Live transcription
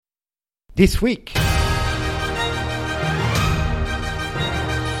This week,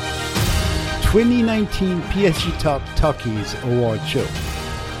 2019 PSG Talk Talkies Award Show.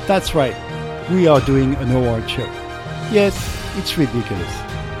 That's right, we are doing an award show. Yes, it's ridiculous.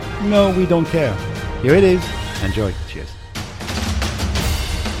 No, we don't care. Here it is. Enjoy. Cheers.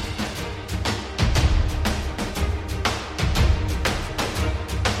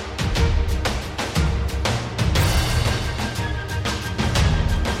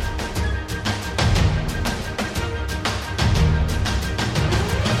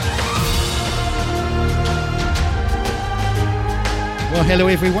 Well, hello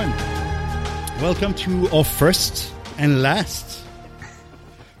everyone. Welcome to our first and last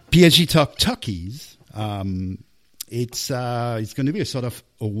PSG Talk Talkies. It's going to be a sort of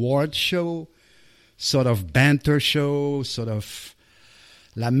award show, sort of banter show, sort of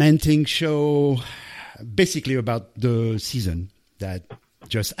lamenting show, basically about the season that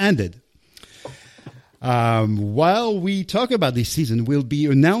just ended. While we talk about this season, we'll be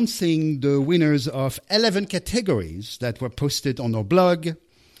announcing the winners of 11 categories that were posted on our blog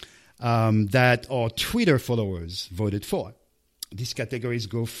that our Twitter followers voted for. These categories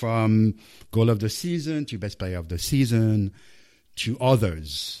go from goal of the season to best player of the season to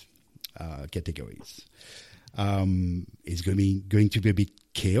others categories. It's going to be a bit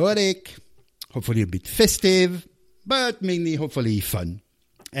chaotic, hopefully a bit festive, but mainly hopefully fun.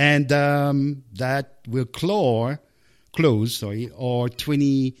 And that will close our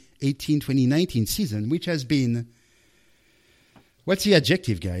 2018-2019 season, which has been, what's the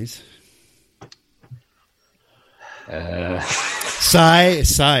adjective, guys? Sigh.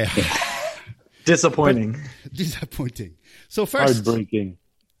 Disappointing. Disappointing. So first, heartbreaking.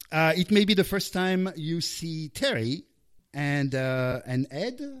 It may be the first time you see Terry and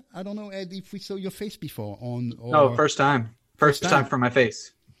Ed. I don't know, Ed, if we saw your face before on. No, first time. First time for my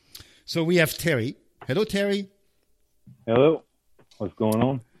face. So we have Terry. Hello, Terry. Hello. What's going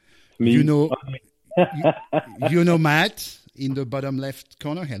on? Me. You know Matt in the bottom left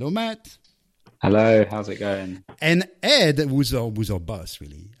corner. Hello, Matt. Hello. How's it going? And Ed, who's our boss,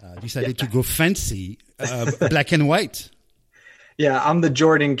 really, decided to go fancy, black and white. Yeah, I'm the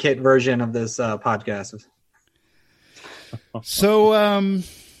Jordan Kit version of this podcast. So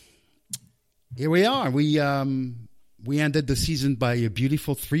here we are. We ended the season by a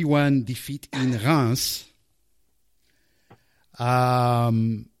beautiful 3-1 defeat in Reims,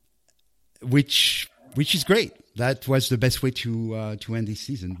 which is great. That was the best way to end this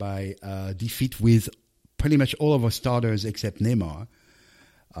season, by defeat with pretty much all of our starters except Neymar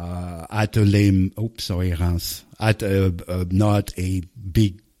at a Reims, at not a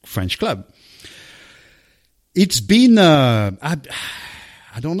big French club. It's been I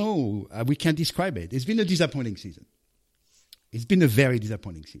don't know. We can't describe it. It's been a disappointing season. It's been a very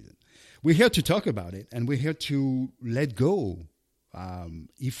disappointing season. We're here to talk about it, and we're here to let go.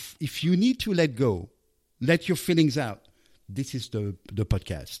 If you need to let go, let your feelings out, this is the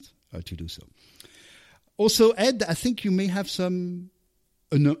podcast to do so. Also, Ed, I think you may have some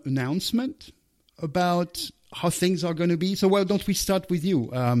announcement about how things are going to be. So why don't we start with you,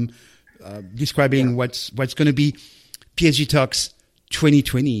 describing what's going to be PSG Talks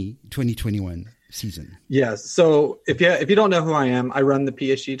 2020-2021 season. Yes. So if you don't know who I am, I run the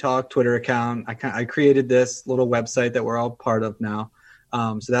PSG Talk Twitter account. I created this little website that we're all part of now.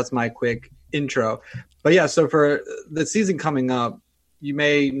 So that's my quick intro. But yeah, so for the season coming up, you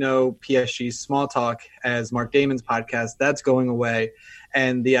may know PSG Small Talk as Mark Damon's podcast. That's going away.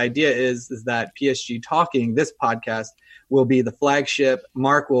 And the idea is that PSG Talking, this podcast, will be the flagship.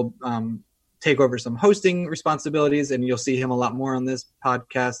 Mark will take over some hosting responsibilities, and you'll see him a lot more on this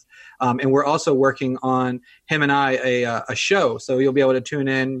podcast. And we're also working on, him and I, a show. So you'll be able to tune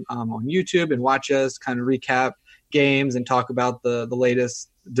in on YouTube and watch us kind of recap games and talk about the latest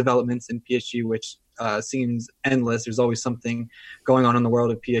developments in PSG, which seems endless. There's always something going on in the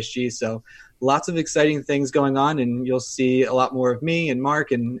world of PSG. So lots of exciting things going on, and you'll see a lot more of me and Mark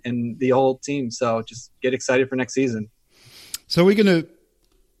and the whole team. So just get excited for next season. So we're gonna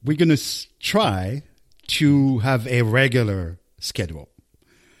try to have a regular schedule,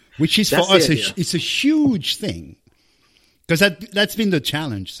 which is for us it's a huge thing, because that's been the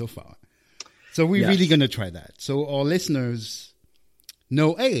challenge so far. So we're really gonna try that. So our listeners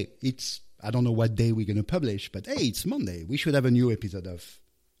know, hey, I don't know what day we're gonna publish, but hey, it's Monday. We should have a new episode of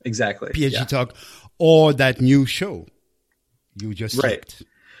PSG Talk, or that new show you just picked.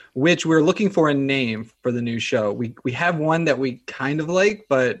 Which we're looking for a name for the new show. We have one that we kind of like,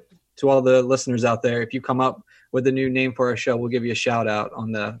 but to all the listeners out there, if you come up with a new name for our show, we'll give you a shout out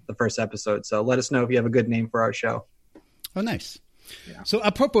on the first episode. So let us know if you have a good name for our show. Oh, nice. Yeah. So I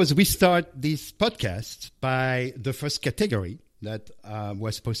propose we start this podcast by the first category that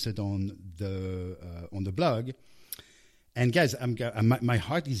was posted on the blog. And guys, my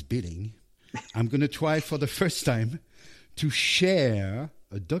heart is beating. I'm going to try for the first time to share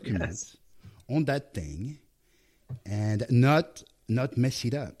a document on that thing and not mess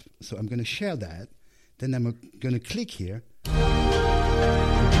it up. So I'm going to share that. Then I'm going to click here.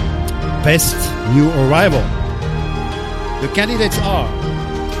 Best new arrival. The candidates are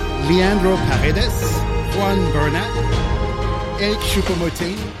Leandro Paredes, Juan Bernat, Eric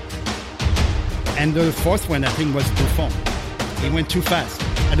Choupo-Moting, and the fourth one I think was Buffon. He went too fast.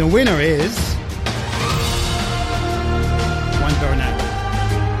 And the winner is Juan Bernat.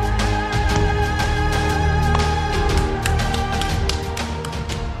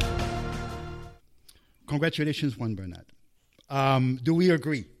 Congratulations, Juan Bernat. Do we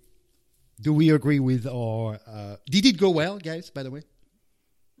agree? Do we agree with our... did it go well, guys, by the way?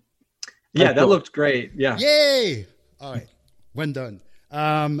 Yeah, that looked great. Yeah. Yay! All right. Well done.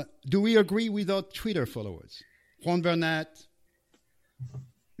 Do we agree with our Twitter followers? Juan Bernat.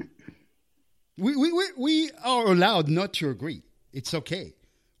 We are allowed not to agree. It's okay.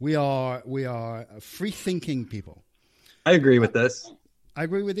 We are free-thinking people. I agree with this. I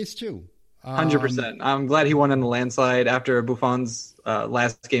agree with this too. 100%. I'm glad he won in the landslide after Buffon's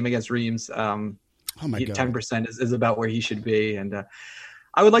last game against Reims. Oh my God. 10% is about where he should be. And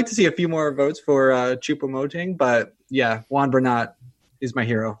I would like to see a few more votes for Choupo-Moting, but yeah, Juan Bernat is my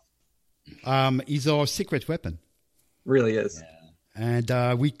hero. He's our secret weapon. Really is. Yeah. And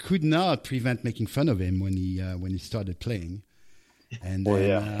we could not prevent making fun of him when he started playing. And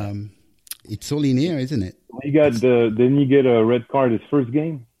then, it's all in here, isn't it? Didn't he get a red card his first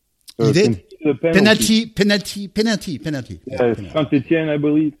game? He did. Penalty. Yeah, Saint-Etienne, I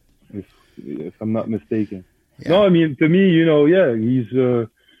believe, if I'm not mistaken. Yeah. No, I mean, to me,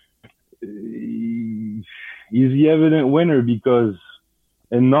 he's the evident winner because,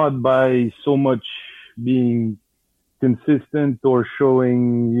 and not by so much being consistent or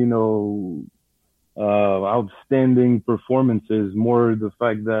showing, outstanding performances, more the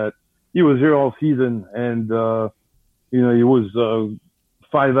fact that he was here all season and, he was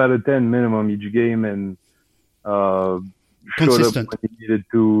 5 out of 10 minimum each game and showed up when he needed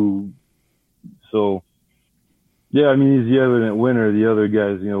to. So, yeah, I mean, he's the evident winner. The other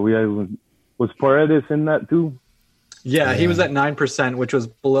guys, was Paredes in that too? Yeah, he was at 9%, which was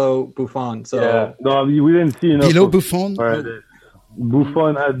below Buffon. So yeah, no, we didn't see enough. Below Buffon?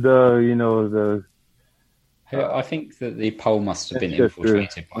 Buffon had the. I think that the poll must have been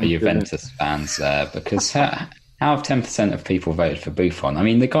infiltrated by Juventus fans there because how have 10% of people voted for Buffon? I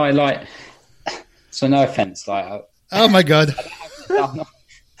mean, the guy so no offense, oh my God.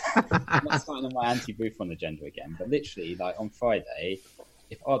 I'm not starting on my anti-Buffon agenda again, but literally, on Friday,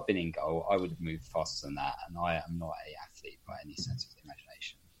 if I'd been in goal, I would have moved faster than that, and I am not an athlete by any sense of the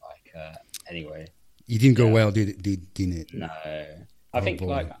imagination. Anyway, it didn't go well, didn't it? No,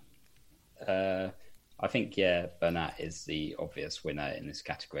 I think Bernat is the obvious winner in this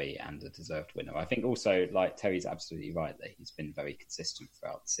category and a deserved winner. I think also, Terry's absolutely right that he's been very consistent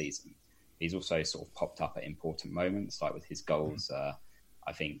throughout the season. He's also sort of popped up at important moments, like with his goals.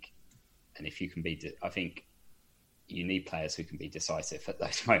 I think, and if you can I think you need players who can be decisive at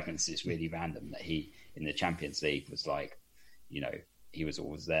those moments. It's really random that he, in the Champions League, was he was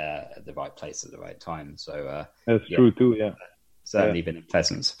always there at the right place at the right time. So that's true too, yeah. Certainly been a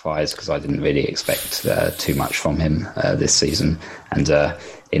pleasant surprise because I didn't really expect too much from him this season. And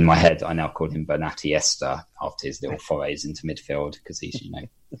in my head, I now call him Bernatiesta after his little forays into midfield because he's,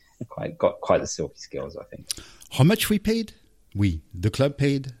 got quite the silky skills, I think. How much we paid? The club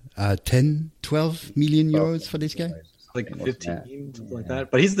paid 10, 12 million euros for this guy? Like 15, something like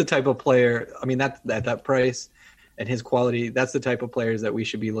that. But he's the type of player, I mean, at that price and his quality, that's the type of players that we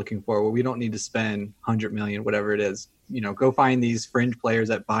should be looking for, where we don't need to spend 100 million, whatever it is. Go find these fringe players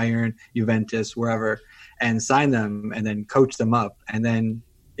at Bayern, Juventus, wherever, and sign them and then coach them up. And then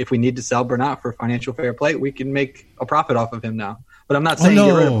if we need to sell Bernat for financial fair play, we can make a profit off of him now. But I'm not saying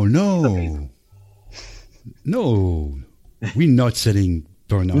get rid of him. No. We're not selling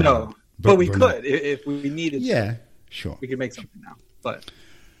Bernat. No, but we could if we needed. Yeah, sure. We could make something now. But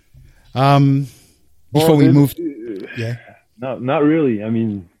before we move, not really. I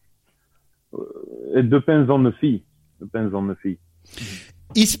mean, it depends on the fee.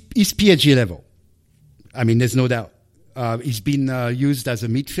 Is PSG level? I mean, there's no doubt. He's been used as a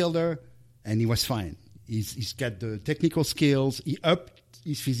midfielder, and he was fine. He's got the technical skills. He upped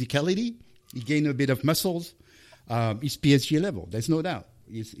his physicality. He gained a bit of muscles. He's PSG level. There's no doubt.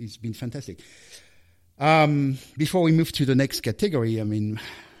 He's been fantastic. Before we move to the next category, I mean,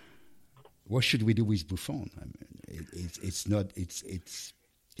 what should we do with Buffon? I mean, it's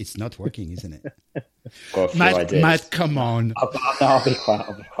not working, isn't it? Got a few ideas. Matt, come on. I'll be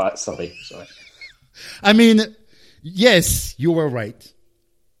quiet. Sorry. I mean, yes, you were right.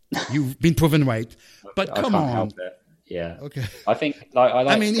 You've been proven right. But come on. Help it. Yeah. Okay. I think,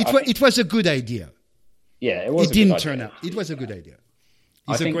 it was a good idea. Yeah, it was. It didn't turn out. It was a good idea.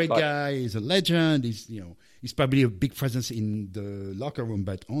 He's a great guy. He's a legend. He's probably a big presence in the locker room,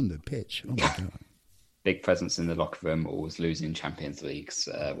 but on the pitch, oh my God. Big presence in the locker room, always losing Champions Leagues,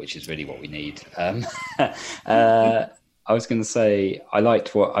 which is really what we need. I was going to say, I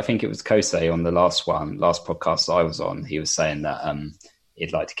liked I think it was Kosei on the last podcast I was on. He was saying that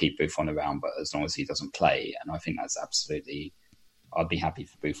he'd like to keep Buffon around, but as long as he doesn't play. And I think that's absolutely, I'd be happy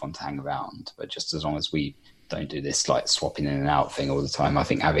for Buffon to hang around, but just as long as we don't do this like swapping in and out thing all the time. I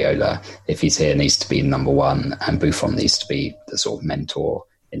think Areola, if he's here, needs to be number one, and Buffon needs to be the sort of mentor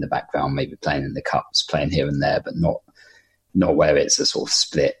in the background, maybe playing in the cups, playing here and there, but not where it's a sort of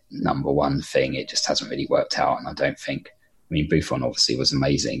split number one thing. It just hasn't really worked out, and I don't think. I mean, Buffon obviously was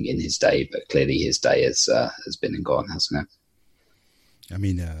amazing in his day, but clearly his day has been and gone, hasn't it? I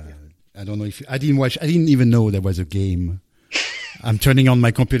mean, I don't know if I didn't watch. I didn't even know there was a game. I'm turning on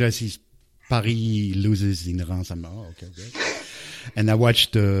my computer. Sees Paris loses in Reims. I'm okay. And I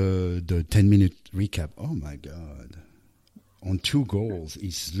watched the 10-minute recap. Oh my God. On 2 goals,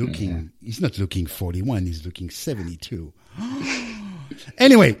 he's not looking 41, he's looking 72.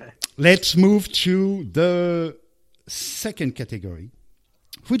 Anyway, let's move to the second category.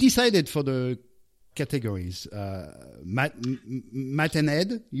 Who decided for the categories? Matt and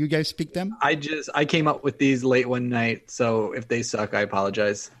Ed, you guys picked them? I came up with these late one night, so if they suck, I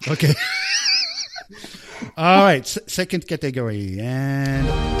apologize. Okay. All right, second category. And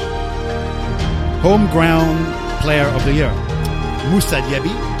home ground player of the year. Moussa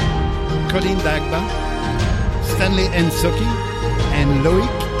Diaby, Colin Dagba, Stanley Nsoki, and Loic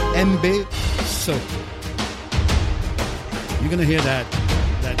Mbe Soto. You're going to hear that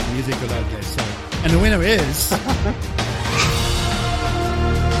music a lot, guys. So, and the winner is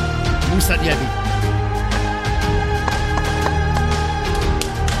Moussa Diaby.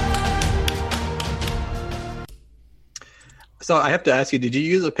 So I have to ask you, did you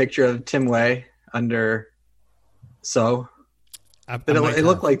use a picture of Tim Way under So? It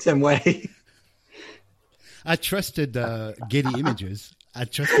looked like Tim Way. I trusted Getty Images. I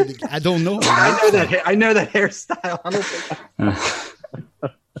don't know. I know that hairstyle.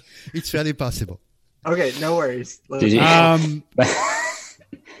 It's very possible. Okay, no worries. Did you? I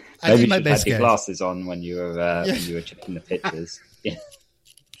did my best. Had your glasses on when you were checking the pictures. Yeah.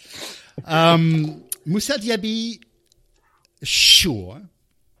 Moussa Diaby, sure.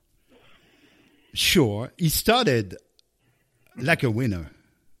 He started like a winner,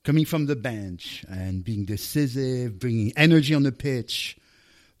 coming from the bench and being decisive, bringing energy on the pitch,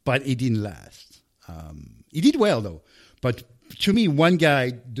 but it didn't last. He did well, though. But to me, one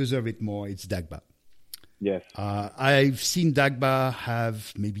guy deserves it more. It's Dagba. Yes. I've seen Dagba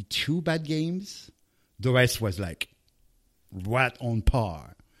have maybe 2 bad games. The rest was like right on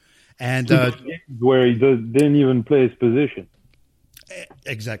par. And where he didn't even play his position.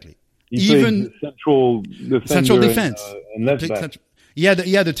 Exactly. He even central defense and left back. He had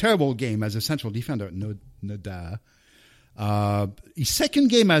a terrible game as a central defender. No doubt. His second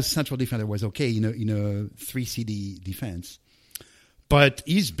game as central defender was okay in a 3 CD defense, but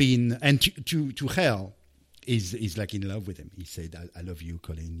he's been, and to hell is like in love with him. He said, "I love you,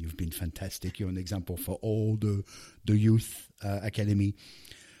 Colin. You've been fantastic. You're an example for all the youth academy."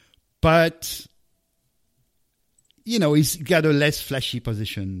 But he's got a less flashy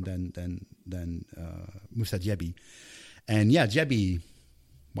position than Moussa Diaby. And yeah, Diaby,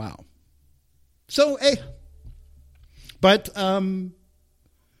 wow. So, but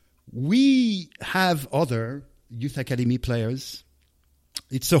we have other youth academy players.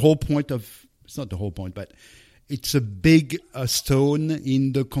 It's not the whole point, but it's a big stone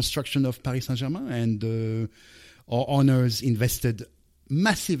in the construction of Paris Saint-Germain, and our owners invested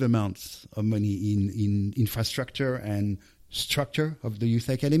massive amounts of money in infrastructure and structure of the youth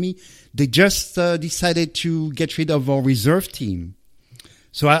academy. They just decided to get rid of our reserve team.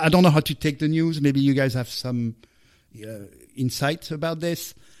 So I don't know how to take the news. Maybe you guys have some insight about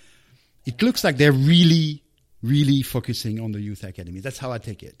this. It looks like they're really, really focusing on the youth academy. That's how I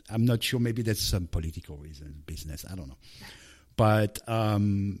take it. I'm not sure. Maybe there's some political reason, business. I don't know. But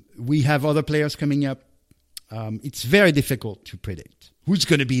we have other players coming up. It's very difficult to predict who's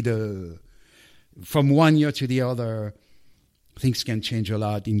going to be from one year to the other. Things can change a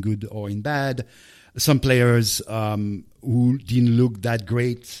lot in good or in bad. some players who didn't look that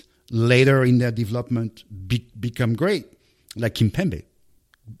great later in their development become great, like Kimpembe.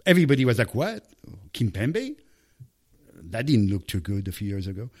 Everybody was like, what? Kimpembe? That didn't look too good a few years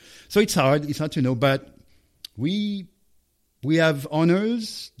ago. So it's hard to know, but we have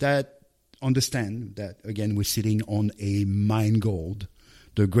owners that understand that, again, we're sitting on a mine gold,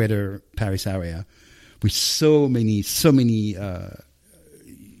 the greater Paris area, with so many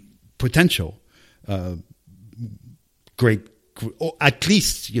potential great, or at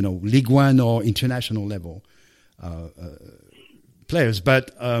least, Ligue 1 or international level players.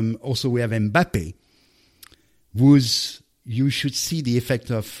 But also we have Mbappe, you should see the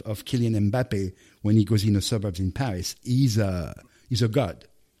effect of Kylian Mbappe when he goes in the suburbs in Paris. He's a god.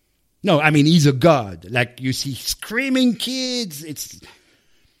 No, I mean, he's a god. Like, you see screaming kids. It's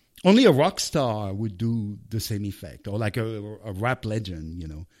only a rock star would do the same effect, or like a rap legend,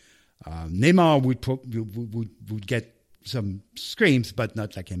 Neymar would get some screams, but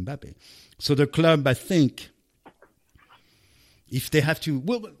not like Mbappe. So the club, I think, if they have to,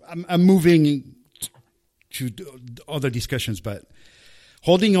 well, I'm moving to other discussions, but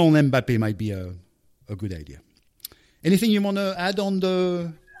holding on Mbappe might be a good idea. Anything you want to add on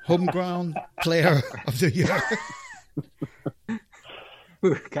the home ground player of the year?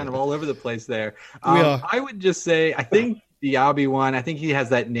 We're kind of all over the place there. We are. I would just say, I think Diaby won. I think he has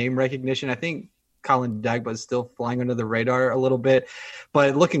that name recognition. I think Colin Dagba is still flying under the radar a little bit.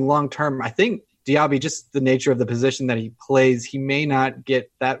 But looking long term, I think Diaby, just the nature of the position that he plays, he may not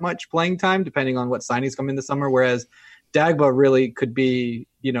get that much playing time depending on what signings come in the summer, whereas Dagba really could be,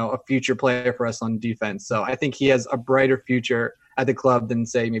 a future player for us on defense. So I think he has a brighter future at the club than,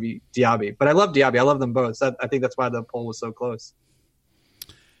 say, maybe Diaby. But I love Diaby. I love them both. So I think that's why the poll was so close.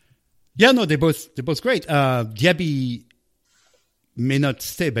 Yeah, no, they're both great. Diaby may not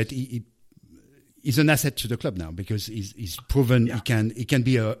stay, but he's an asset to the club now because he's proven he can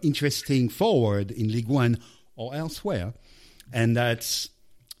be an interesting forward in Ligue 1 or elsewhere, and that's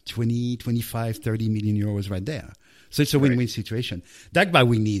 20, 25, 30 million euros right there. So it's a win-win situation. Dagba,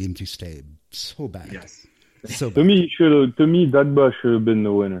 we need him to stay so bad. Yes. So bad. To me, Dagba should have been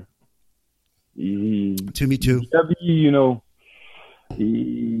the winner. To me too. Diaby,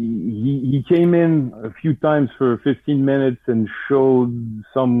 he came in a few times for 15 minutes and showed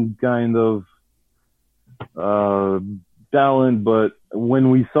some kind of talent, but when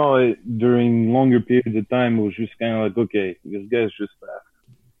we saw it during longer periods of time, it was just kind of like, okay, this guy's just fast.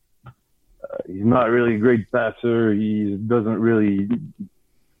 He's not really a great passer. He doesn't really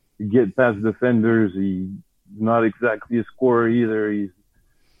get past defenders. He's not exactly a scorer either.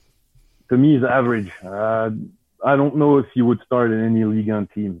 To me, he's average. I don't know if he would start in any Ligue 1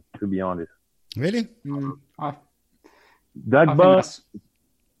 team, to be honest. Really? Dagba,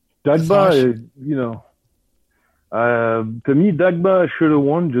 to me, Dagba should have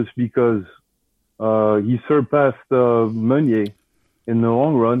won just because he surpassed Meunier in the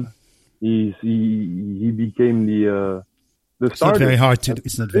long run. He became the starter. It's not very hard to do.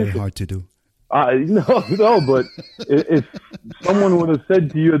 It's not very hard to do. No, but if someone would have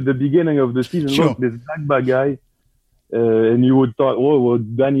said to you at the beginning of the season, Sure. look, this Dagba guy, and you would thought, well,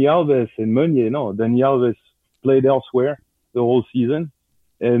 Dani Alves and Meunier. No, Dani Alves played elsewhere the whole season,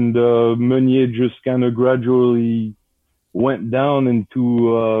 and Meunier just kind of gradually went down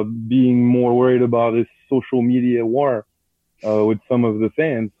into being more worried about his social media war with some of the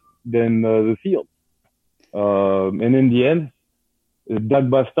fans than the field. And in the end,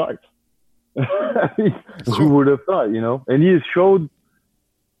 Dagba starts. Who would have thought, And he has showed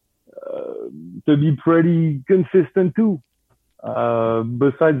to be pretty consistent too.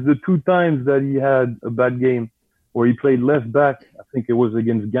 Besides the two times that he had a bad game where he played left back, I think it was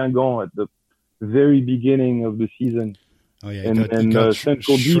against Guingamp at the very beginning of the season. Oh yeah, and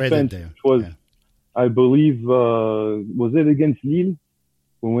central defense there. Was, I believe, was it against Lille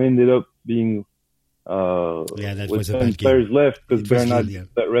when we ended up being that with was a 10 bad players game. left because It was Bernard Lille, yeah.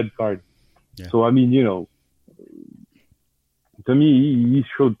 got that red card. Yeah. So I mean, to me, he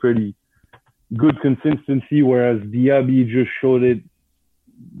showed pretty good consistency, whereas Diaby just showed it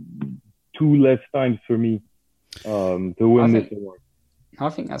 2 less times for me to win this award. I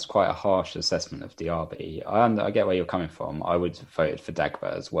think that's quite a harsh assessment of Diaby. I get where you're coming from. I would have voted for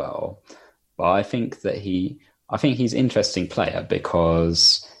Dagba as well, but I think he's an interesting player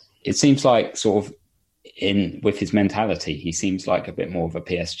because it seems like sort of with his mentality, he seems like a bit more of a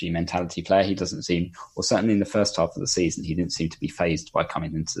PSG mentality player. He doesn't seem, or certainly in the first half of the season, he didn't seem to be fazed by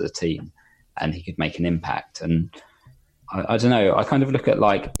coming into the team, and he could make an impact. And I don't know, I kind of look at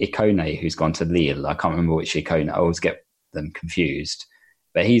like Ikone, who's gone to Lille. I can't remember which Ikone. I always get them confused.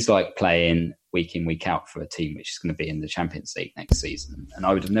 But he's like playing week in, week out for a team which is going to be in the Champions League next season. And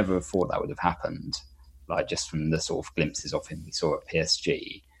I would have never thought that would have happened, like just from the sort of glimpses of him we saw at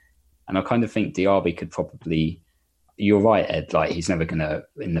PSG. And I kind of think Diaby could probably, you're right, Ed, like he's never going to,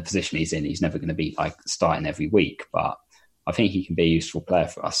 in the position he's in, he's never going to be like starting every week. But I think he can be a useful player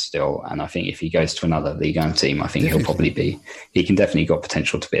for us still. And I think if he goes to another Ligue 1 team, I think he'll probably be, he can definitely got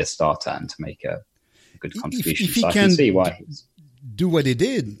potential to be a starter and to make a good contribution. If he so I can can see why he's, do what he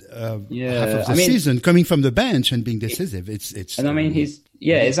did half of the season, coming from the bench and being decisive. It's. And I mean,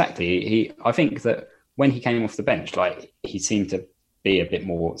 exactly. I think that when he came off the bench, like he seemed to be a bit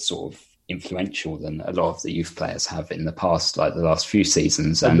more sort of influential than a lot of the youth players have in the past, like the last few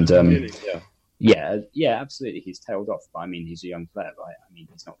seasons. And absolutely, he's tailed off. But I mean, he's a young player, right? I mean,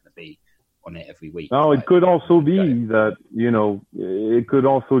 he's not going to be on it every week. No, it could also be that, it could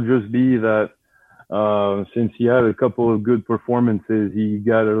also just be that. Since he had a couple of good performances, he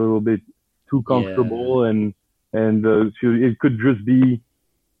got a little bit too comfortable, and it could just be,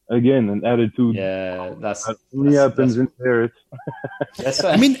 again, an attitude. Yeah, that only happens in Paris.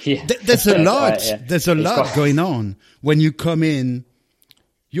 I mean, there's a lot. There's a lot going on when you come in.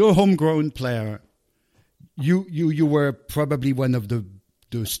 You're a homegrown player. You were probably one of the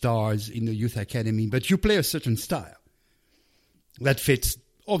stars in the youth academy, but you play a certain style that fits.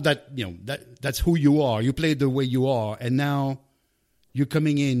 Of that, that's who you are. You play the way you are, and now you're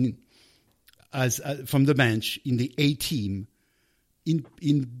coming in as from the bench in the A team in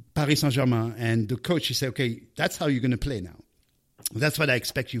Paris Saint-Germain, and the coach you say, okay, that's how you're going to play now. That's what I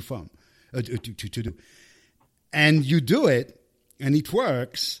expect you from to do, and you do it, and it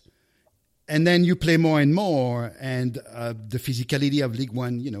works, and then you play more and more, and the physicality of Ligue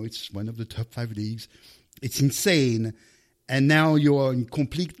 1, it's one of the top 5 leagues. It's insane. And now you're in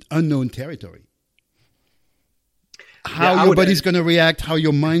complete unknown territory. How your body's going to react, how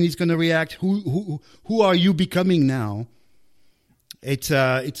your mind is going to react, who are you becoming now? It's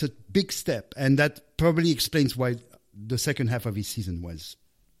a big step, and that probably explains why the second half of his season was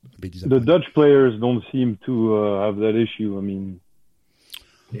a bit disappointing. The Dutch players don't seem to have that issue. I mean,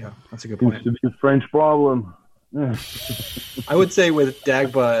 yeah, that's a good point. Seems to be a French problem. I would say with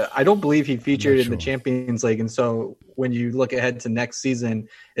Dagba, I don't believe he featured in the Champions League, and so when you look ahead to next season,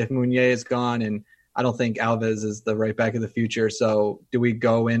 if Meunier is gone, and I don't think Alves is the right back of the future, so do we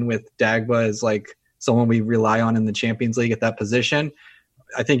go in with Dagba as like someone we rely on in the Champions League at that position?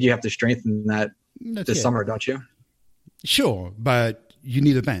 I think you have to strengthen that this summer, don't you? Sure, but you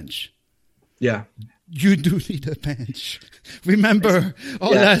need a bench. Yeah. You do need a bench. Remember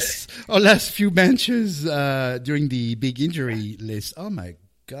our last few benches during the big injury list. Oh my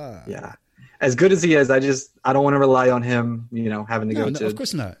God. Yeah. As good as he is, I don't want to rely on him, having to go to. Of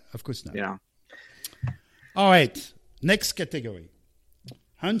course not. Yeah. All right. Next category.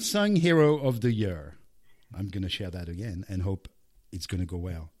 Unsung Hero of the Year. I'm going to share that again and hope it's going to go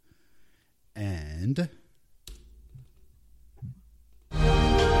well. And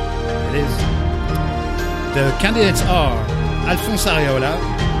it is. The candidates are Alphonse Areola,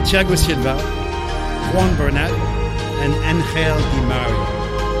 Thiago Silva, Juan Bernat, and Angel Di Maria.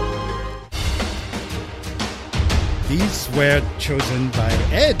 These were chosen by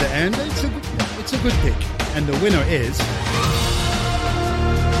Ed, and it's a good pick. And the winner is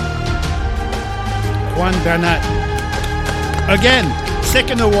Juan Bernat. Again,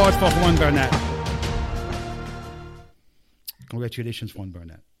 second award for Juan Bernat. Congratulations, Juan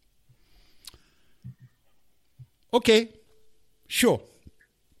Bernat. Okay, sure.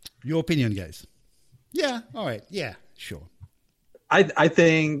 Your opinion, guys. Yeah, all right. Yeah, sure. I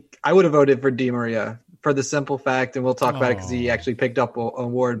think I would have voted for Di Maria for the simple fact, and we'll talk about it because he actually picked up an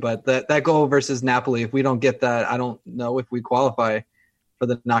award, but that goal versus Napoli, if we don't get that, I don't know if we qualify for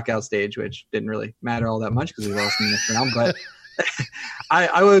the knockout stage, which didn't really matter all that much because we lost in the next round. But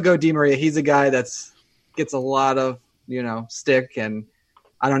I would go Di Maria. He's a guy that's gets a lot of, stick, and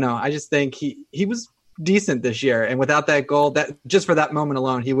I don't know. I just think he was decent this year, and without that goal, that just for that moment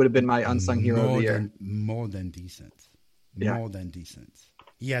alone, he would have been my unsung hero of the year. More than decent. More than decent.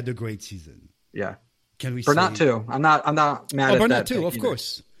 He had a great season. Yeah. Can we for say not two? I'm not mad at for that. Not two, of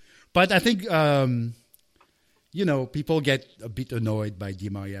course. But I think people get a bit annoyed by Di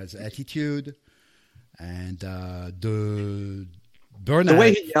Maria's attitude and the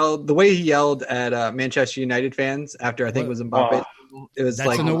burnout. The way he yelled at Manchester United fans after I think it was Mbappe. It was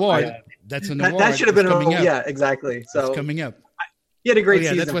that's an award. That's an award. That should have been an award. Yeah, exactly. So it's coming up. He had a great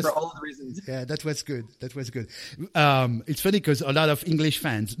season for all the reasons. Yeah, that was good. It's funny because a lot of English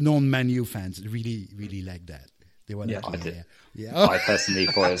fans, non-Man U fans, really, really like that. They were like, I personally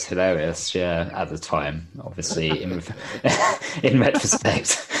thought it was hilarious. Yeah, at the time, obviously, in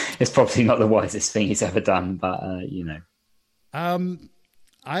retrospect, it's probably not the wisest thing he's ever done, but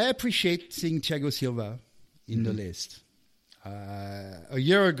I appreciate seeing Thiago Silva in the list. A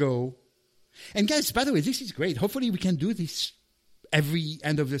year ago, and guys, by the way, this is great. Hopefully, we can do this every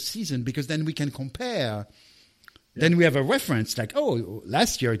end of the season because then we can compare. Then we have a reference like, oh,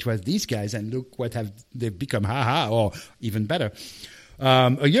 last year it was these guys, and look what have they've become, or even better.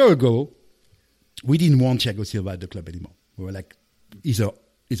 A year ago, we didn't want Thiago Silva at the club anymore. We were like, he's a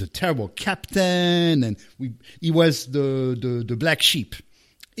terrible captain, and he was the black sheep.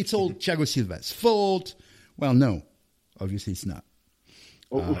 It's all Thiago Silva's fault. Well, no, obviously it's not.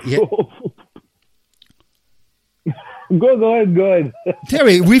 Yeah. Go ahead.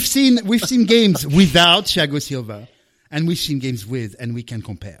 Terry, we've seen games without Thiago Silva, and we've seen games with, and we can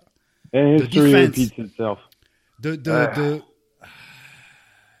compare. And history repeats itself. The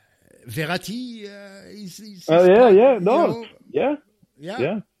Verratti is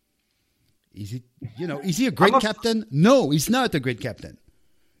yeah. Is he a great captain? No, he's not a great captain.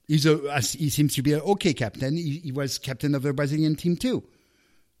 He seems to be an okay captain. He was captain of the Brazilian team too.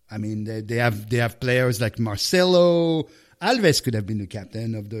 I mean, they have players like Marcelo. Alves could have been the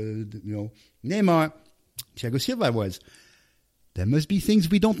captain of the Neymar. Thiago Silva was. There must be things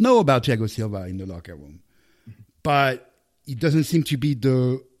we don't know about Thiago Silva in the locker room. But he doesn't seem to be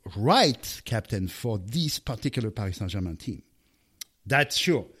the right captain for this particular Paris Saint-Germain team. That's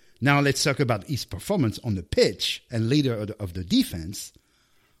sure. Now let's talk about his performance on the pitch and leader of the defense.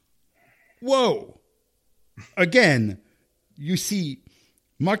 Whoa. Again, you see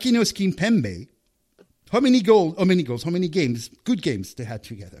Marquinhos, Kimpembe, how many games, good games they had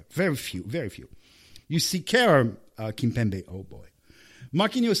together? Very few. You see Kerr, Kimpembe, oh boy.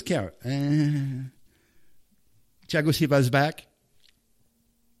 Marquinhos, Kerr, Thiago Silva's back.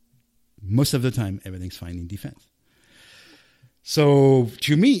 Most of the time, everything's fine in defense. So,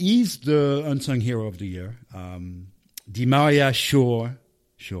 to me, he's the unsung hero of the year. Di Maria, sure.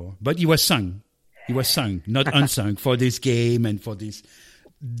 But he was sung. Not unsung for this game and for this.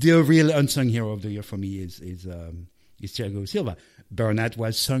 The real unsung hero of the year for me is Thiago Silva. Bernat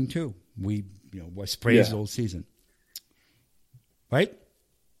was sung too. Was praised all season. Right?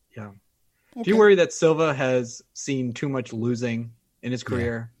 Yeah. Okay. Do you worry that Silva has seen too much losing in his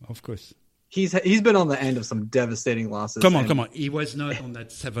career? Yeah, of course. He's been on the end of some devastating losses. Come on. He was not on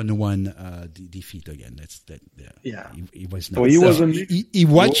that 7-1 defeat again. Yeah. He was not. Well, he wasn't. He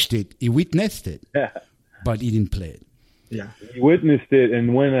watched it. He witnessed it. Yeah. But he didn't play it. Yeah. He witnessed it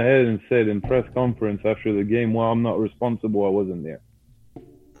and went ahead and said in press conference after the game, well, I'm not responsible. I wasn't there.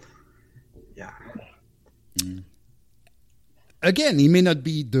 Yeah. Again, he may not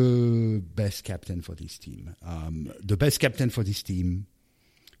be the best captain for this team. The best captain for this team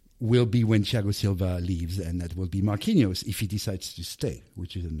will be when Thiago Silva leaves, and that will be Marquinhos if he decides to stay,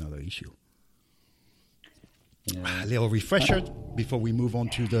 which is another issue. Yeah. A little refresher before we move on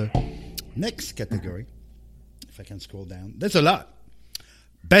to the next category. If I can scroll down. There's a lot.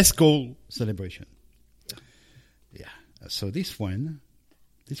 Best goal celebration. Yeah. So this one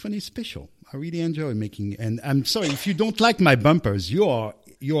is special. I really enjoy making, and I'm sorry if you don't like my bumpers, you are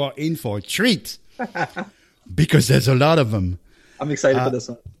in for a treat because there's a lot of them. I'm excited for this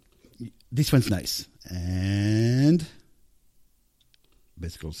one. This one's nice. And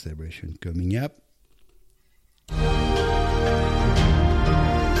best goal celebration coming up.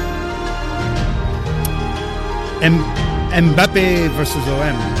 Mbappe versus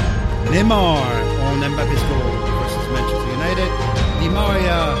OM. Neymar on Mbappe's goal versus Manchester United. Di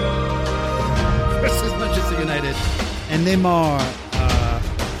Maria versus Manchester United. And Neymar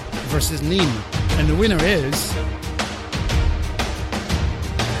versus Nîmes. And the winner is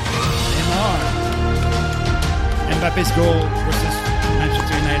Neymar. Mbappe's goal versus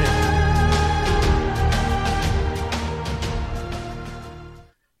Manchester United.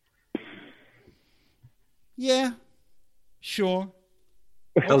 Yeah, sure.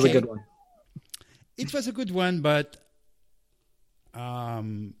 That was a good one. It was a good one, but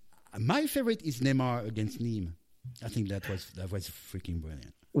my favorite is Neymar against Nîmes. I think that was freaking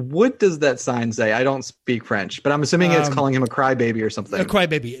brilliant. What does that sign say? I don't speak French, but I'm assuming it's calling him a crybaby or something. A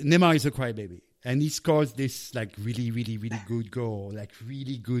crybaby. Neymar is a crybaby, and he scores this like really, really, really good goal, like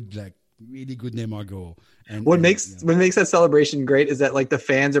really good Neymar goal. And what makes that celebration great is that like the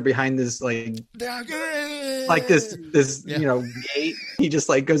fans are behind this like this gate. He just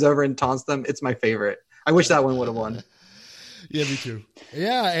like goes over and taunts them. It's my favorite. I wish that one would have won. Yeah, me too.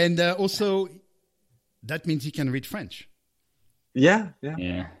 Yeah, and also that means he can read French. Yeah. And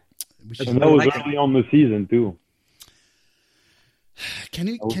that was early on the season too. Can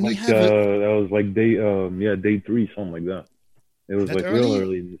he have that was like day 3, something like that. It was That like early? real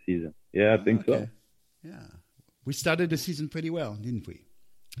early in the season. Yeah, I think so. Okay. Yeah. We started the season pretty well, didn't we?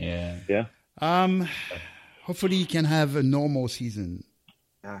 Yeah. Yeah. Hopefully he can have a normal season.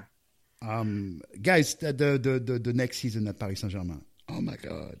 Yeah. Guys, the next season at Paris Saint-Germain. Oh my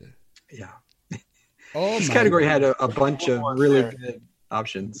God. Yeah. Oh This my category God. had a bunch of really good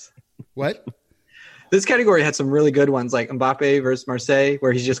options. What? This category had some really good ones, like Mbappe versus Marseille,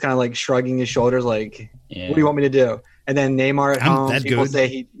 where he's just kind of like shrugging his shoulders, like, Yeah. "What do you want me to do?" And then Neymar at I'm home, that people good.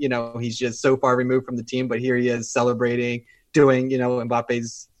 say he's just so far removed from the team, but here he is celebrating, doing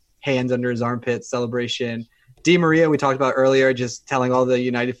Mbappe's hands under his armpit celebration. Di Maria, we talked about earlier, just telling all the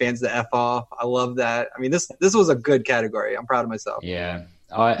United fans to F off. I love that. I mean, this was a good category. I'm proud of myself. Yeah,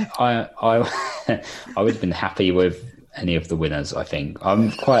 I would have been happy with any of the winners. I think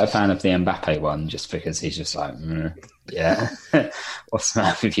I'm quite a fan of the Mbappe one, just because he's just like, yeah, what's the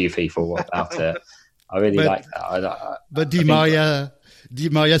matter with you people? What about it? I really like that. But Di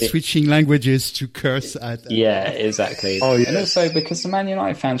Maria switching languages to curse at. Yeah, exactly. Oh, yeah. And also because the Man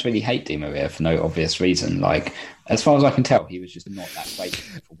United fans really hate Di Maria for no obvious reason. Like, as far as I can tell, he was just not that great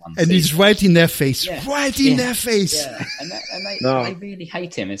for one And season. he's right in their face. Yeah. Right in their face. Yeah, and they No. they really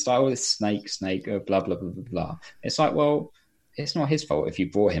hate him. It's like, oh, this snake, blah, blah, blah, blah, blah. It's like, well, it's not his fault if you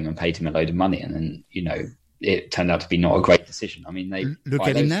brought him and paid him a load of money and then, it turned out to be not a great decision. I mean, they Look buy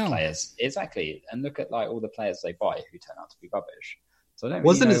at him those now. players. Exactly. And look at like all the players they buy who turn out to be rubbish. So I don't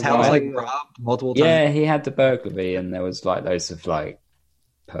Wasn't really his know house why- like robbed multiple times? Yeah, he had the burglary and there was like loads of like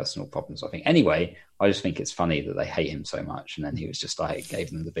personal problems, I think. Anyway, I just think it's funny that they hate him so much and then he was just like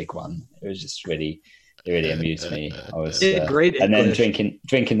gave them the big one. It was just it really amused me. I was Great and then English.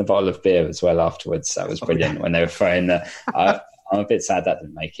 drinking the bottle of beer as well afterwards. That was brilliant when they were throwing the I'm a bit sad that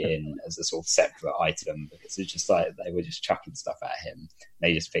didn't make it in as a sort of separate item because it's just like they were just chucking stuff at him.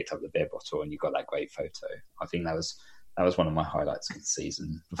 They just picked up the beer bottle and you got that great photo. I think that was one of my highlights of the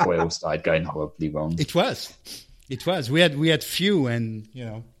season before it all started going horribly wrong. It was. We had few, and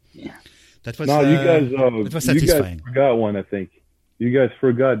Yeah. that was. No, it you was guys satisfying. forgot one, I think. You guys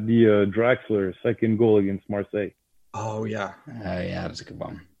forgot the Draxler second goal against Marseille. Oh yeah. Oh yeah, that was a good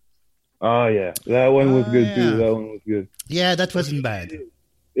one. Oh, yeah. That one was good, yeah. too. That one was good. Yeah, that wasn't bad.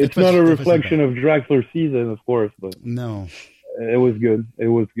 It's was- not a that wasn't reflection of Draxler's season, of course, but No. it was good. It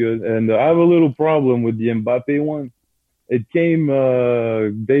was good. And I have a little problem with the Mbappe one. It came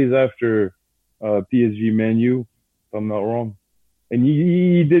days after PSG Man U, if I'm not wrong. And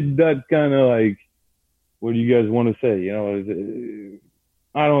he did that kind of like, what do you guys want to say?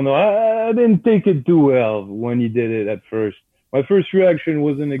 I don't know. I didn't take it too well when he did it at first. My first reaction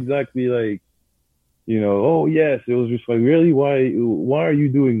wasn't exactly like, oh yes. It was just like, really? Why are you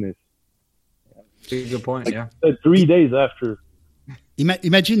doing this? Good point. Yeah. 3 days after.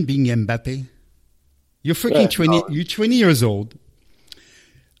 Imagine being Mbappe. You're freaking 20. You're 20 years old.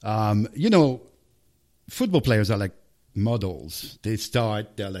 Football players are like models. They're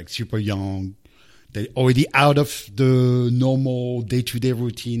like super young. They're already out of the normal day-to-day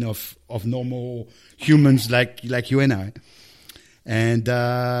routine of normal humans like you and I. And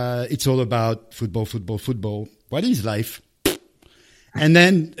it's all about football. What is life? And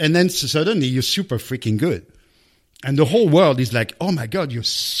then suddenly you're super freaking good. And the whole world is like, oh my God, you're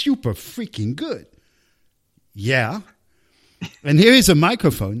super freaking good. Yeah. And here is a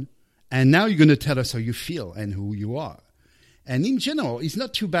microphone. And now you're going to tell us how you feel and who you are. And in general, it's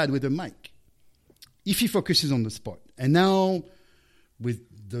not too bad with a mic if he focuses on the sport. And now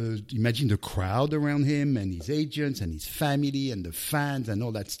imagine the crowd around him and his agents and his family and the fans and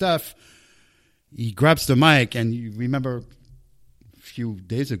all that stuff. He grabs the mic and you remember a few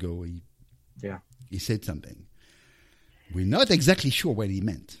days ago, he said something. We're not exactly sure what he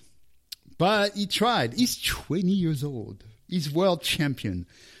meant, but he tried. He's 20 years old. He's world champion.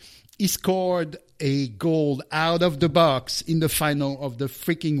 He scored a goal out of the box in the final of the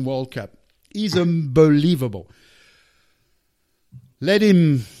freaking World Cup. He's unbelievable. Let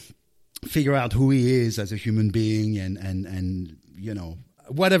him figure out who he is as a human being and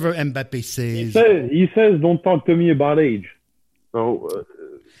whatever Mbappe says. He says, don't talk to me about age. So,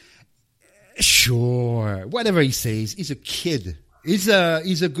 Sure, whatever he says, he's a kid. He's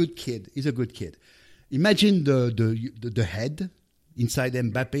a good kid. He's a good kid. Imagine the head inside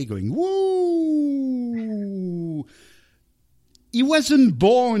Mbappe going, woo! He wasn't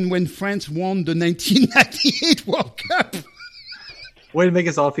born when France won the 1998 World Cup. Way to make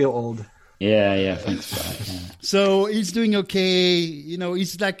us all feel old. Yeah, thanks for that. Yeah. So he's doing okay.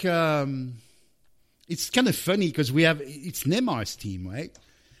 He's like, it's kind of funny because it's Neymar's team, right?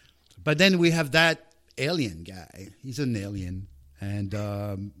 But then we have that alien guy. He's an alien.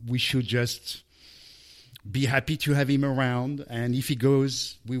 And we should just be happy to have him around. And if he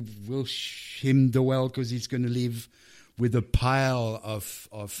goes, we will wish him the well because he's going to live with a pile of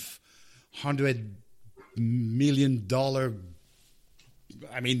 $100 million.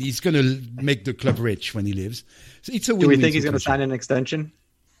 I mean, he's going to make the club rich when he leaves. So it's a Do we think he's going to sign an extension?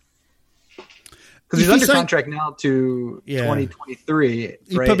 Because he's under contract now to 2023.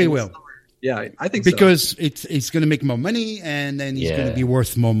 He probably will. Yeah, I think because it's going to make more money, and then he's going to be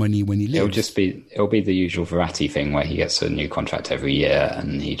worth more money when he leaves. It'll be the usual Verratti thing where he gets a new contract every year,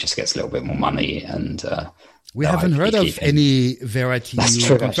 and he just gets a little bit more money. And we haven't heard of any Verratti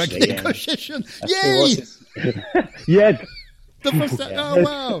new contract negotiation. Yay! Yet. The first time. Oh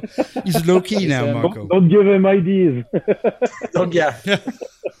wow! He's low key now, Marco. Don't give him ideas.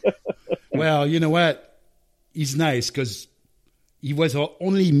 Well, you know what? He's nice because he was our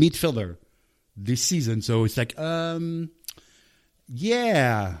only midfielder this season. So it's like,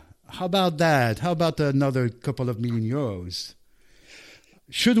 yeah, how about that? How about another couple of million euros?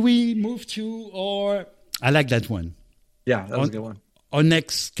 Should we move to, or I like that one. Yeah, that was a good one. Our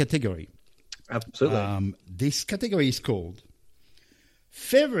next category. Absolutely. This category is called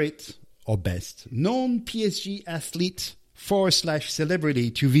Favorite or Best Non-PSG Athlete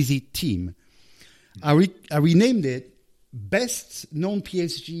 /celebrity to visit team. I renamed it Best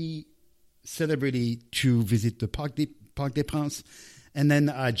Non-PSG Celebrity to visit the Parc des Princes, and then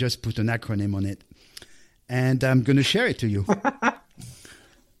I just put an acronym on it, and I'm going to share it to you.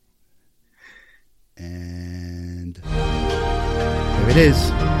 And there it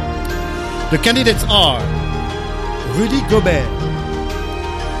is. The candidates are Rudy Gobert,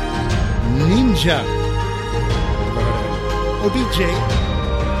 Ninja, OBJ,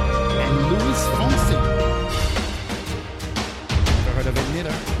 and Luis Fonsi. Never heard of it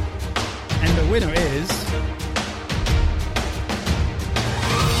neither. And the winner is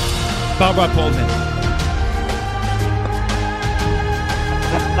Barbara Pullman.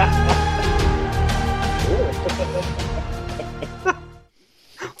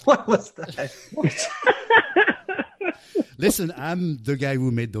 What was that? Listen, I'm the guy who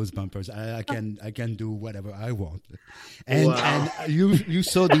made those bumpers. I can do whatever I want. And you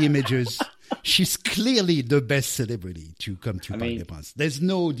saw the images. She's clearly the best celebrity to come to Parc des Princes. There's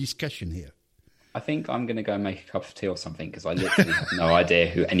no discussion here. I think I'm going to go and make a cup of tea or something because I literally have no idea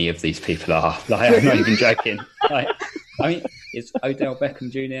who any of these people are. Like, I'm not even joking. Like, I mean, is Odell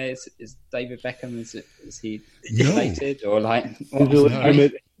Beckham Jr. Is David Beckham? Is he related or like?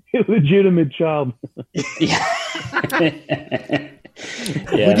 Illegitimate child.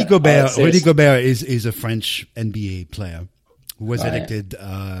 Rudy Gobert is a French NBA player who was elected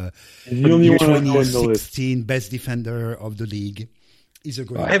the only 2016 best defender of the league. He's a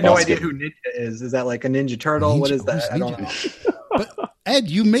great. I have no idea who Ninja is. Is that like a Ninja Turtle? What is that? I don't know. But Ed,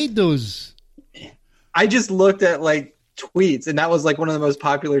 you made those. I just looked at like tweets, and that was like one of the most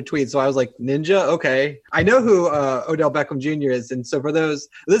popular tweets. So I was like, Ninja, okay. I know who Odell Beckham Jr. is, and so for those,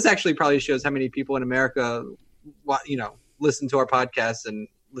 this actually probably shows how many people in America, listen to our podcast and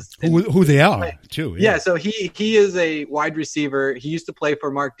listen. Who they are too. Yeah. So he is a wide receiver. He used to play for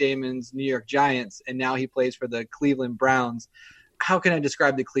Mark Damon's New York Giants, and now he plays for the Cleveland Browns. How can I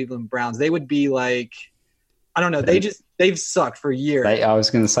describe the Cleveland Browns? They would be like, I don't know. They've sucked for years. I was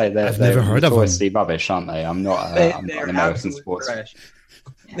going to say they're never heard of them. Rubbish, aren't they? I'm not an American sports.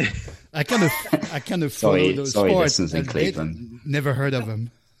 I kind of follow those sports. Listeners in Cleveland. Never heard of them.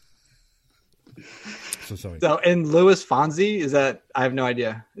 So sorry. So, and Louis Fonsi, is that? I have no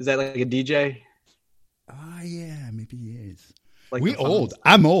idea. Is that like a DJ? Yeah, maybe he is. Like we old.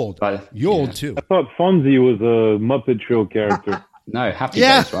 I'm old. But, you're old too. I thought Fonzie was a Muppet Show character. No, Happy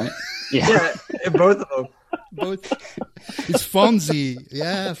Days, right? Yeah, both of them. Both. It's Fonzie.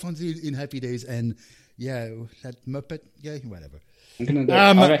 Yeah, Fonzie in Happy Days, and that Muppet. Yeah, whatever.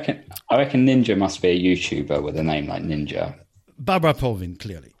 I reckon Ninja must be a YouTuber with a name like Ninja. Barbara Polvin,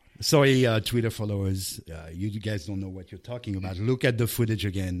 clearly. Sorry, Twitter followers. You guys don't know what you're talking about. Look at the footage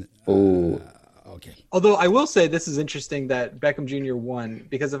again. Okay. Although I will say this is interesting that Beckham Jr. won,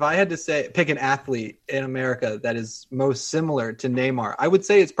 because if I had to pick an athlete in America that is most similar to Neymar, I would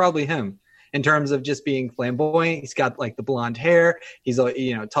say it's probably him in terms of just being flamboyant. He's got like the blonde hair. He's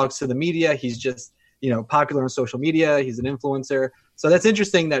talks to the media. He's just popular on social media. He's an influencer. So that's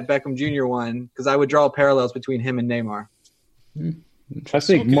interesting that Beckham Jr. won, because I would draw parallels between him and Neymar. I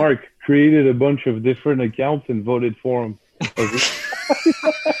think Mark created a bunch of different accounts and voted for him.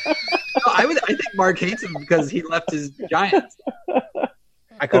 I think Mark hates him because he left his Giants.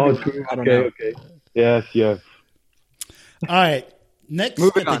 I don't know. Okay. Yes. All right. Next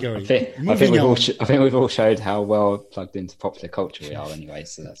category. I think we've all showed how well plugged into popular culture we are anyway,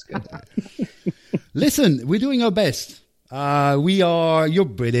 so that's good. Listen, we're doing our best. You're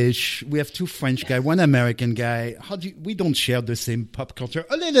British. We have two French guys, one American guy. We don't share the same pop culture,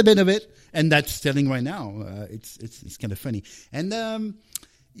 a little bit of it. And that's telling right now. It's kind of funny. And,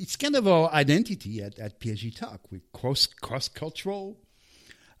 it's kind of our identity at PSG Talk. We're cross-cultural,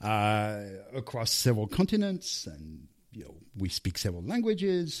 across several continents, and, we speak several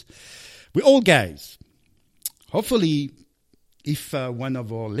languages. We're all guys. Hopefully, if one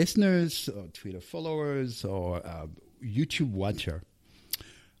of our listeners or Twitter followers or YouTube watcher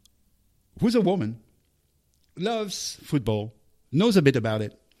who's a woman, loves football, knows a bit about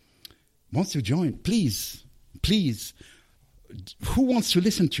it, wants to join, please. Who wants to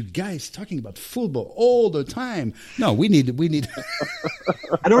listen to guys talking about football all the time? No, we need.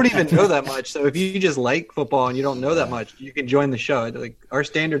 I don't even know that much. So if you just like football and you don't know that much, you can join the show. Like, our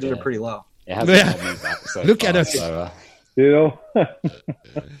standards are pretty low. It hasn't helped me back so Look far, at us. So,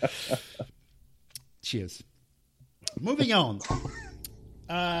 Cheers. Moving on.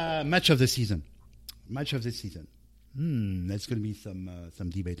 Match of the season. There's going to be some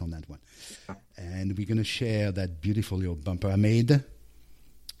debate on that one. And we're going to share that beautiful little bumper I made. If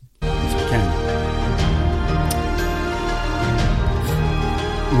we can.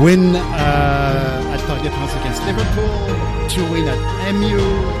 Win at Parc des Princes against Liverpool. 2 win at MU.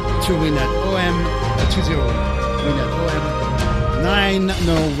 2 win at OM. 2-0 win at OM.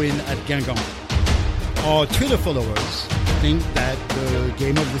 9-0 win at Guingamp. Our Twitter followers think that the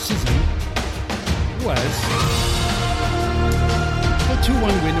game of the season was a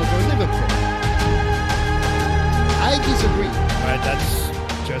 2-1 win over Liverpool. I disagree, but that's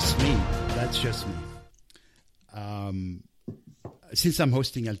just me. Since I'm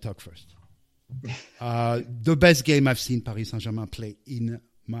hosting, I'll talk first. The best game I've seen Paris Saint-Germain play in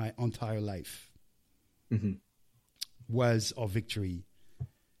my entire life was our victory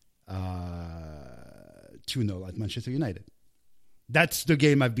 2-0 at Manchester United. That's the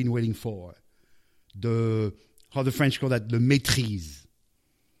game I've been waiting for. How the French call that, the maîtrise.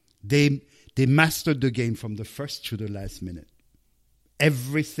 They mastered the game from the first to the last minute.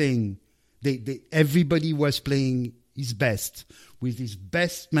 Everything, everybody was playing his best with his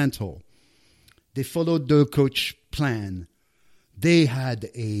best mental. They followed the coach plan. They had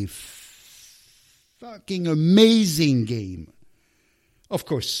a fucking amazing game. Of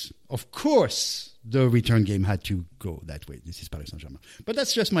course, the return game had to go that way. This is Paris Saint-Germain. But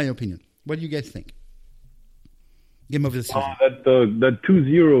that's just my opinion. What do you guys think? Game of the season. That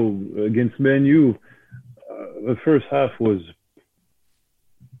 2-0 against Man U, the first half was...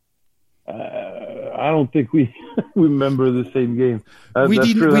 I don't think we remember the same game. We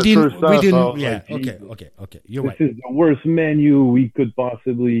didn't. Yeah. Like, okay. You're right. This is the worst Man U we could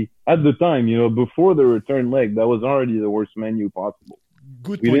possibly, at the time, before the return leg, that was already the worst Man U possible.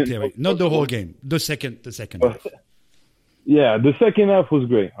 Good point, Terry. Not the whole game. The second half. Yeah, the second half was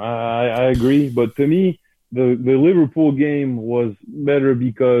great. I agree. But to me, the Liverpool game was better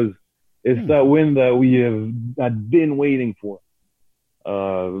because it's that win that we had been waiting for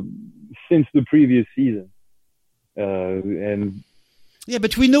since the previous season. Yeah,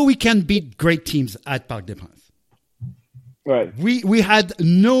 but we know we can beat great teams at Parc des Princes. Right. We had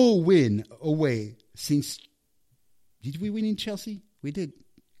no win away since... Did we win in Chelsea? We did.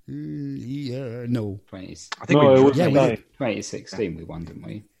 No. I think no, we did. 2016 we won, didn't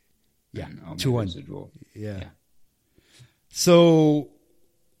we? Yeah, 2-1. A draw. Yeah. So,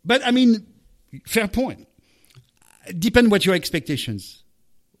 but I mean, fair point. Depend what your expectations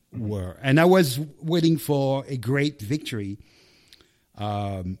were. And I was waiting for a great victory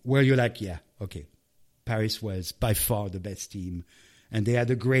where you're like, yeah, okay. Paris was by far the best team. And they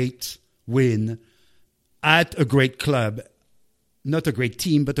had a great win at a great club. Not a great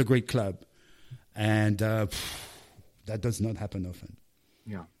team, but a great club. And that does not happen often.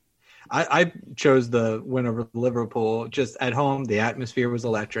 Yeah. I chose the win over Liverpool just at home. The atmosphere was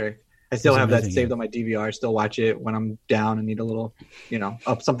electric. I still have that saved on my DVR. I still watch it when I'm down and need a little,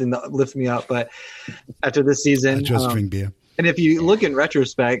 up something that lifts me up. But after this season, I just drink beer. And if you look in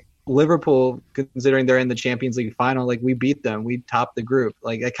retrospect, Liverpool, considering they're in the Champions League final, like we beat them, we topped the group.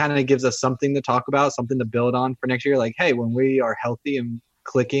 Like it kind of gives us something to talk about, something to build on for next year. Like, hey, when we are healthy and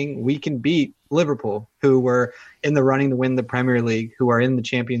clicking, we can beat Liverpool, who were in the running to win the Premier League, who are in the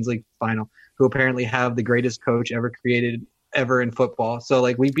Champions League final, who apparently have the greatest coach ever in football. So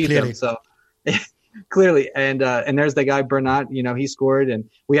like we beat them. So clearly. And there's the guy Bernat, he scored and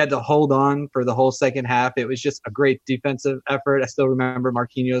we had to hold on for the whole second half. It was just a great defensive effort. I still remember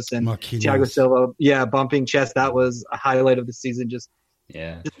Marquinhos and Thiago Silva. Yeah. Bumping chest. That was a highlight of the season. Just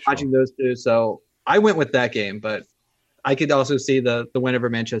watching those two. So I went with that game, but I could also see the win over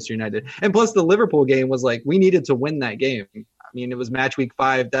Manchester United. And plus the Liverpool game was like, we needed to win that game. I mean, it was match week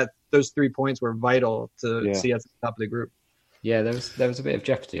 5. Those 3 points were vital to see us at the top of the group. Yeah, there was a bit of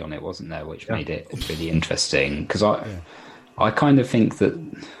jeopardy on it, wasn't there, which made it really interesting. Because I kind of think that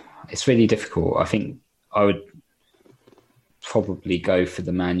it's really difficult. I think I would probably go for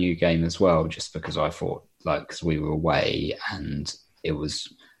the Man U game as well, just because I thought, like, because we were away and it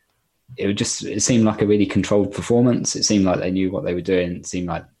seemed like a really controlled performance. It seemed like they knew what they were doing. It seemed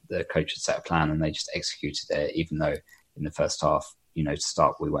like the coach had set a plan and they just executed it, even though in the first half, to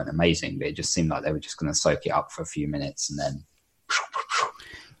start, we weren't amazing, but it just seemed like they were just going to soak it up for a few minutes and then,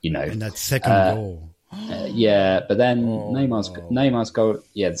 And that second goal. But then Neymar's goal,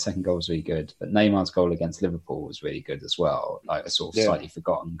 the second goal was really good, but Neymar's goal against Liverpool was really good as well. Like a sort of slightly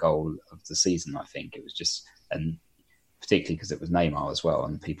forgotten goal of the season, I think. It was just, and particularly because it was Neymar as well,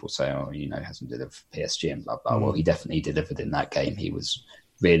 and people say, hasn't delivered for PSG and blah, blah. Well, he definitely delivered in that game. He was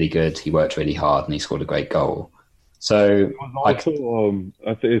really good. He worked really hard and he scored a great goal. So also,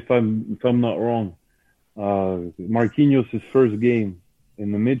 if I'm not wrong, Marquinhos' first game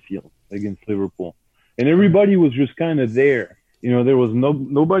in the midfield against Liverpool, and everybody was just kind of there. There was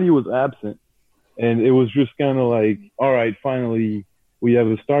nobody was absent, and it was just kind of like, all right, finally we have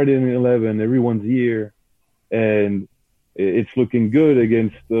a starting 11. Everyone's here, and it's looking good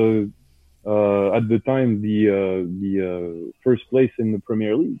against at the time the first place in the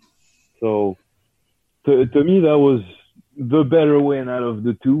Premier League. So. To me, that was the better win out of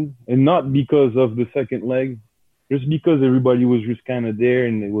the two, and not because of the second leg, just because everybody was just kind of there,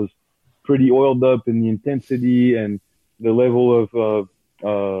 and it was pretty oiled up in the intensity and the level of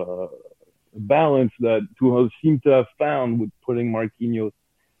balance that Tuchel seemed to have found with putting Marquinhos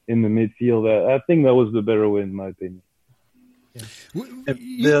in the midfield. I think that was the better win, in my opinion. Yeah.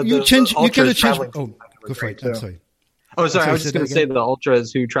 You could have changed. Oh, go for it. I'm sorry. Oh, sorry. I was just going to say the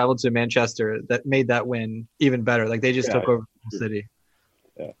Ultras who traveled to Manchester that made that win even better. Like they just took over the city.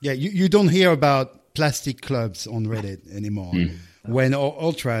 Yeah, you don't hear about plastic clubs on Reddit anymore. When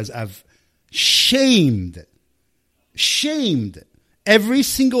Ultras have shamed every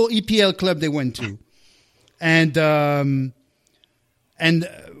single EPL club they went to, and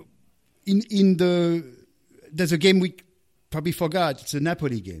there's a game we probably forgot. It's a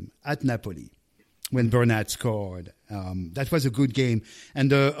Napoli game at Napoli. When Bernat scored. That was a good game.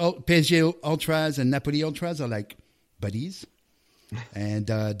 And the PSG Ultras and Napoli Ultras are like buddies. And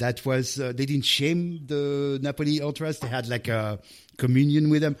that was, they didn't shame the Napoli Ultras. They had like a communion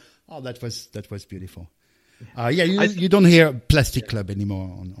with them. Oh, that was beautiful. You don't hear Plastic Club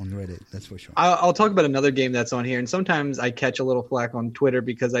anymore on Reddit. That's for sure. I'll talk about another game that's on here. And sometimes I catch a little flack on Twitter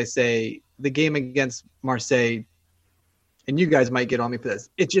because I say the game against Marseille, and you guys might get on me for this,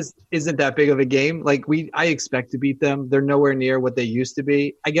 it just isn't that big of a game. Like I expect to beat them. They're nowhere near what they used to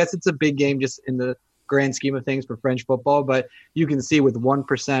be. I guess it's a big game just in the grand scheme of things for French football, but you can see with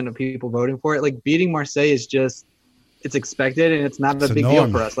 1% of people voting for it, like beating Marseille is just, it's expected and it's not a big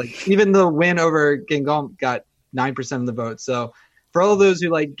deal for us. Like even the win over Guingamp got 9% of the vote. So for all of those who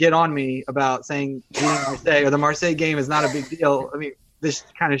like get on me about saying beating Marseille or the Marseille game is not a big deal, I mean, this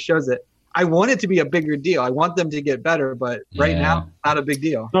kind of shows it. I want it to be a bigger deal. I want them to get better, but right now, not a big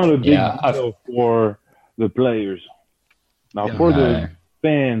deal. It's not a big deal for the players. Now, for the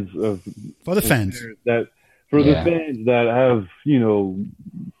fans the fans that have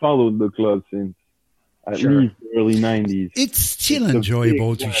followed the club since at least the early 90s. It's still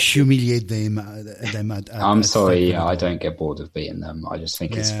enjoyable to humiliate them. I'm sorry, I don't get bored of beating them. I just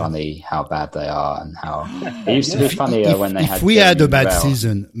think it's funny how bad they are and how it used to be funnier when they had. If we had a bad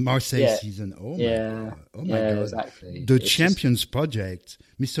season, Marseille season, oh my god, exactly. The Champions Project,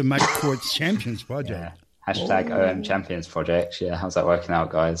 Mr. McCourt's Champions Project. Hashtag OM Champions Project. Yeah, how's that working out,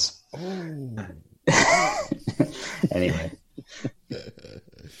 guys? Anyway.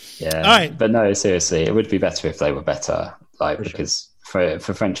 Yeah, all right. But no, seriously, it would be better if they were better. Because for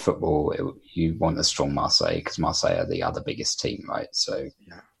French football, you want a strong Marseille because Marseille are the other biggest team, right? So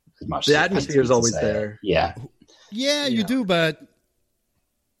as much the atmosphere is always there. Yeah, you do. But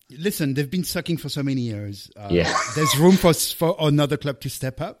listen, they've been sucking for so many years. There's room for another club to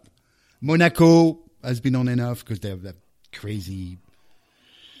step up. Monaco has been on enough because they have that crazy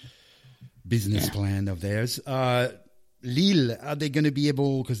business plan of theirs. Lille, are they going to be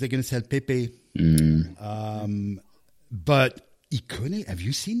able, because they're going to sell Pepe? But Ikone, have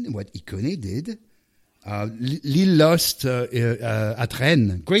you seen what Ikone did? Lille lost at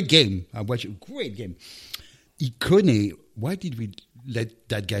Rennes. Great game. I watched it. Great game. Ikone, why did we let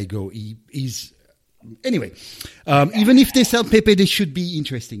that guy go? He's Anyway, even if they sell Pepe, they should be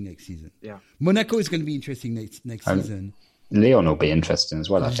interesting next season. Yeah. Monaco is going to be interesting next season. Lyon will be interesting as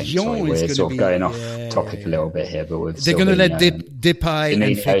well, I think. Lyon Sorry, is we're gonna sort of be- going off yeah, topic a little bit here, but with They're going to let Silvino and- Depay and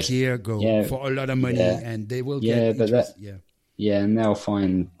Firmino, Fekir go yeah, for a lot of money, yeah. and they will Yeah, get but interest. that- Yeah, and they'll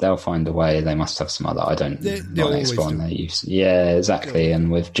find a way. They must have some other. I don't They not an always expert on do. their use. Yeah, exactly. And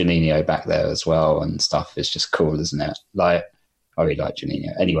with Janino back there as well and stuff, it's just cool, isn't it? Like, I really like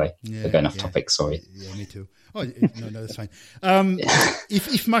Janino. Anyway, Yeah, we're going off yeah. topic. Sorry. Yeah, me too. Oh, no, that's fine.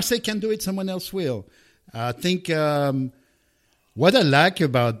 If Marseille can do it, someone else will. I think what I like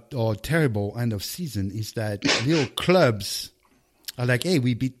about our terrible end of season is that little clubs are like, hey,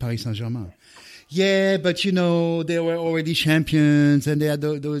 we beat Paris Saint-Germain. Yeah, but they were already champions and they had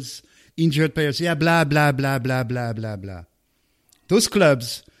those injured players. Yeah, blah, blah, blah, blah, blah, blah, blah. Those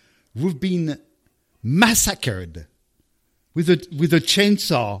clubs who've been massacred with a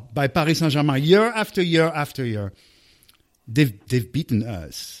chainsaw by Paris Saint-Germain year after year after year. They've beaten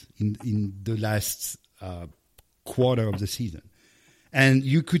us in the last quarter of the season. And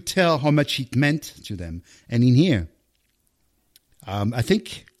you could tell how much it meant to them. And in here, I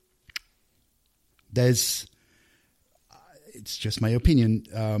think it's just my opinion,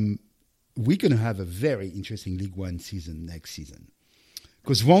 we're going to have a very interesting Ligue 1 season next season.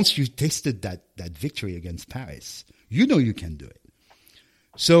 Because once you tasted that victory against Paris, you know you can do it.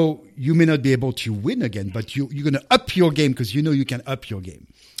 So you may not be able to win again, but you're going to up your game because you know you can up your game.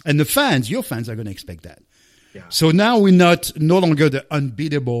 And your fans are going to expect that. Yeah. So now we're no longer the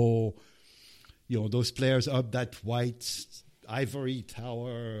unbeatable, those players up that white ivory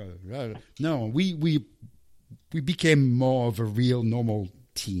tower. No, we became more of a real normal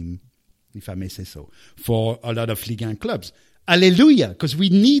team, if I may say so, for a lot of Ligue 1 clubs. Hallelujah, because we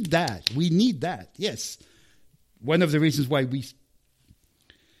need that. We need that. Yes. One of the reasons why we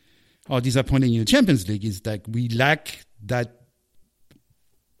are disappointing in the Champions League is that we lack that.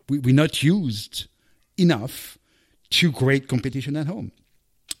 We're not used enough to great competition at home.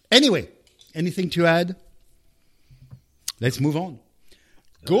 Anyway, anything to add? Let's move on.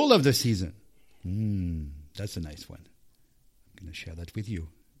 Goal of the season. That's a nice one. I'm going to share that with you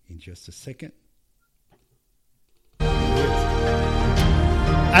in just a second.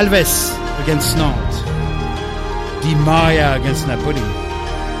 Alves against Nantes. Di Maria against Napoli.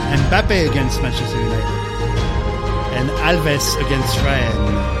 Mbappe against Manchester United. And Alves against Rennes.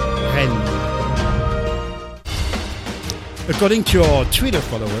 According to our Twitter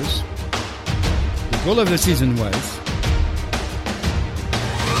followers, the goal of the season was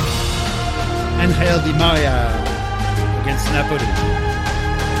Angel Di Maria against Napoli.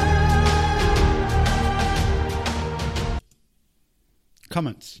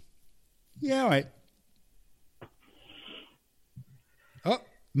 Comments? Yeah, all right. Oh,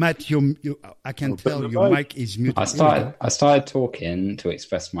 Matt, I can tell your mic is muted. I started talking to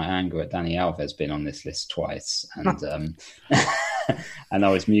express my anger at Dani Alves being on this list twice, and and I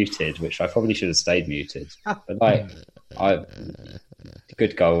was muted, which I probably should have stayed muted. But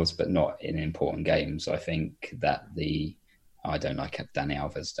good goals, but not in important games. I think that I don't like Dani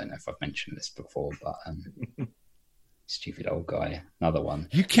Alves. Don't know if I've mentioned this before, but stupid old guy, another one.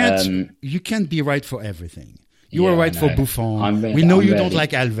 You can't be right for everything. You were right for Buffon. We know you don't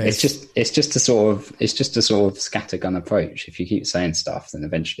like Alves. It's just a sort of scattergun approach. If you keep saying stuff, then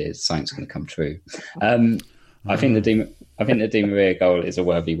eventually something's going to come true. I think the Di Maria goal is a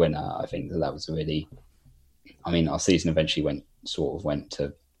worthy winner. I think that was really. I mean, our season eventually went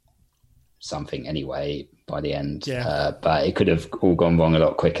to something anyway by the end. Yeah. But it could have all gone wrong a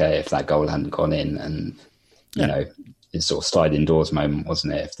lot quicker if that goal hadn't gone in. And it's sort of slide indoors moment,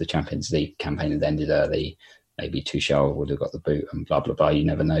 wasn't it? If the Champions League campaign had ended early, maybe Tuchel would have got the boot and blah, blah, blah. You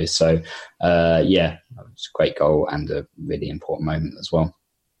never know. So, it was a great goal and a really important moment as well.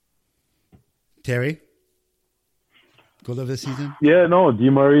 Terry? Goal of the season? Yeah, no,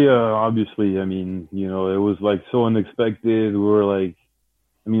 Di Maria, obviously. I mean, it was like so unexpected. We were like,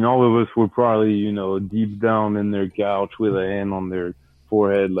 all of us were probably, deep down in their couch with a hand on their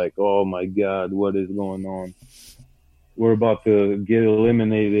forehead, like, oh my God, what is going on? We're about to get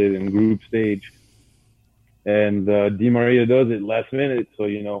eliminated in group stage. And Di Maria does it last minute. So,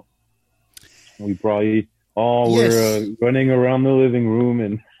 we probably all were running around the living room.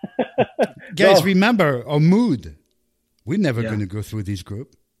 And guys, remember our mood. We're never going to go through this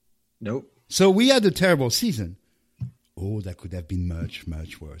group. Nope. So we had a terrible season. Oh, that could have been much,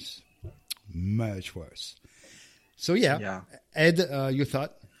 much worse. Much worse. So, Ed, your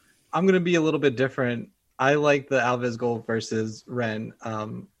thought? I'm going to be a little bit different. I like the Alves goal versus Rennes.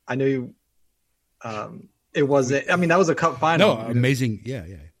 I know you. It wasn't. I mean, that was a cup final. No, amazing. Yeah.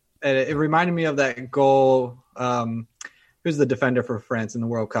 And it reminded me of that goal. Who's the defender for France in the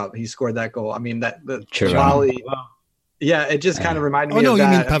World Cup? He scored that goal. I mean, the volley. Yeah, it just kind of reminded me of that. Oh, no, you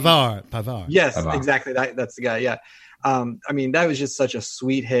mean Pavard. Pavard. Yes, Pavard. Exactly. That's the guy, yeah. I mean, that was just such a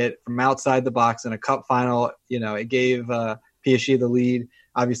sweet hit from outside the box in a cup final. You know, it gave PSG the lead.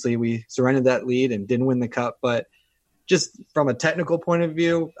 Obviously, we surrendered that lead and didn't win the cup. But just from a technical point of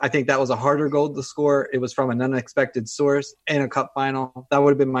view, I think that was a harder goal to score. It was from an unexpected source in a cup final. That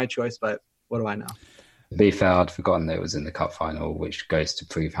would have been my choice, but what do I know? To be fair, I'd forgotten that it was in the cup final, which goes to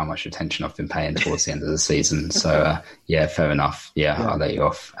prove how much attention I've been paying towards the end of the season. So, yeah, fair enough. Yeah, I'll let you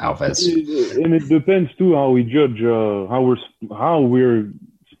off, Alves. And it depends too how we judge how we're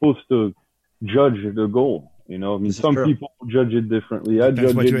supposed to judge the goal. You know, I mean, some people judge it differently.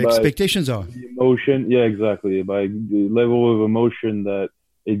 That's what your expectations are. The emotion, yeah, exactly, by the level of emotion that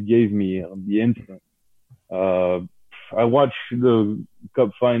it gave me on the instant. I watched the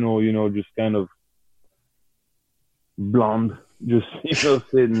cup final, you know, just kind of blonde, just, you know,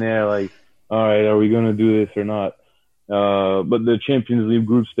 sitting there like, all right, are we going to do this or not? But the Champions League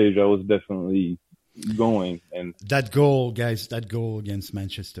group stage, I was definitely going. And that goal, guys, that goal against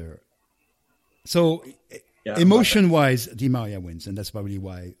Manchester. So emotion-wise, Di Maria wins, and that's probably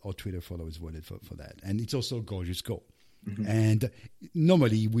why our Twitter followers voted for that. And it's also a gorgeous goal. Mm-hmm. And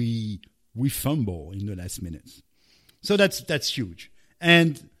normally we fumble in the last minutes. So that's huge.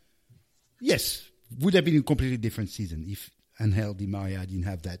 And yes, would have been a completely different season if Angel Di Maria didn't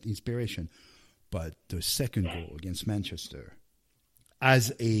have that inspiration. But the second goal against Manchester,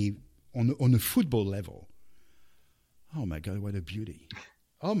 on a football level, oh my God, what a beauty!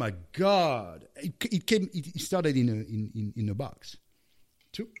 Oh my God, it started in a box,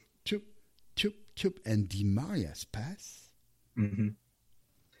 choop, and Di Maria's pass. Mm-hmm.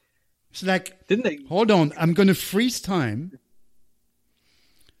 It's like, didn't they? Hold on, I'm going to freeze time.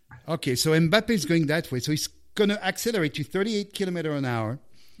 Okay, so Mbappe is going that way. So he's going to accelerate to 38 kilometers an hour.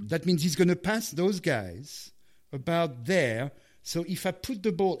 That means he's going to pass those guys about there. So if I put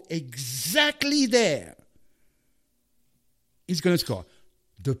the ball exactly there, he's going to score.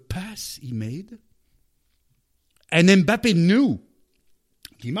 The pass he made, and Mbappe knew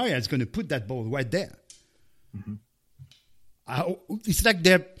Di Maria is going to put that ball right there. Mm-hmm. It's like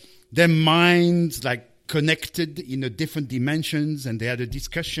their minds like connected in a different dimensions, and they had a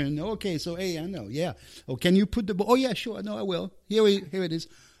discussion. Okay, so hey, I know, yeah. Oh, can you put the ball? Oh yeah, sure. No, I will. Here it is.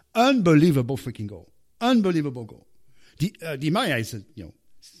 Unbelievable freaking goal. Unbelievable goal. Di Maria is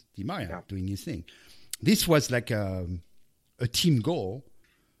Di Maria doing his thing. This was like a team goal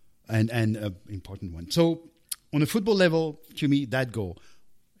and an important one. So on a football level, to me, that goal,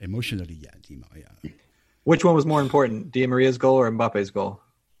 emotionally, yeah, Di Maria. Which one was more important, Di Maria's goal or Mbappe's goal?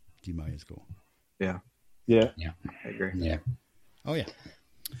 Di Maria's goal. Yeah. Yeah. I agree. Yeah. Oh, yeah.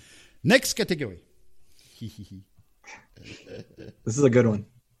 Next category. This is a good one.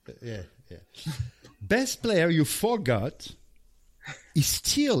 Yeah. Best player you forgot is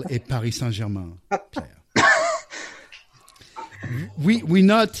still a Paris Saint-Germain player. We're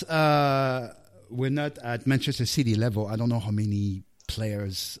not at Manchester City level. I don't know how many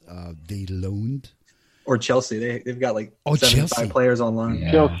players they loaned. Or Chelsea. They've got like 75 Chelsea. players on loan.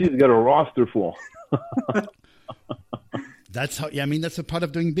 Yeah. Chelsea's got a roster full. That's how. Yeah, I mean that's a part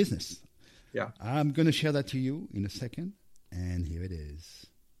of doing business. Yeah. I'm going to share that to you in a second, and here it is.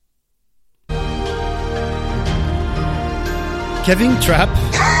 Kevin Trapp,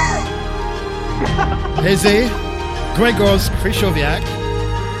 Eze, Grzegorz Krychowiak,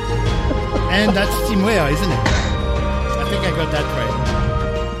 and that's Team Weah, isn't it? I think I got that right.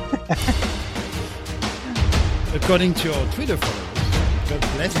 According to our Twitter followers, God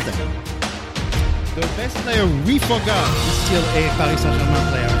bless them. The best player we forgot is still a Paris Saint-Germain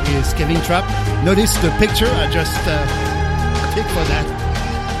player is Kevin Trapp. Notice the picture, I just click for that.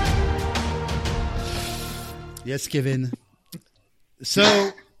 Yes, Kevin. So,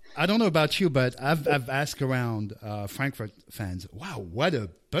 I don't know about you, but I've asked around Frankfurt fans, wow, what a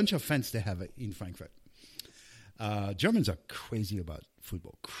bunch of fans they have in Frankfurt. Germans are crazy about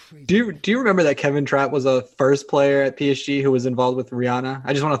football. Crazy. Do you remember that Kevin Trapp was a first player at PSG who was involved with Rihanna?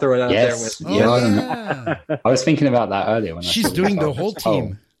 I just want to throw it out there. I was thinking about that earlier. When she's doing the whole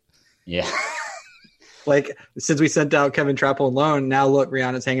team. Yeah. Like, since we sent out Kevin Trapp on loan, now look,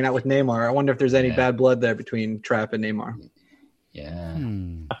 Rihanna's hanging out with Neymar. I wonder if there's any bad blood there between Trapp and Neymar. Yeah.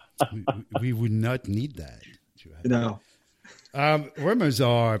 We would not need that. No. Rumors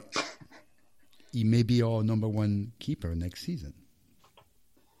are he may be our number one keeper next season.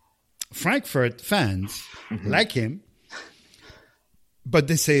 Frankfurt fans like him, but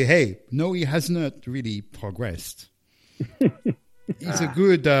they say, hey, no, he has not really progressed. he's a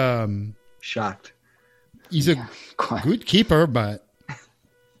good Shocked. he's a quite. good keeper, but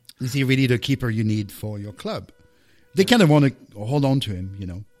is he really the keeper you need for your club? They kind of want to hold on to him, you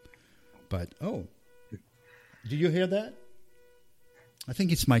know. But do you hear that? I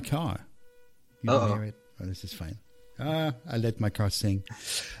think it's my car. You don't hear it? Oh, this is fine. I let my car sing.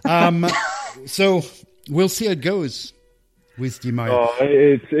 So we'll see how it goes with Di Maria. Oh,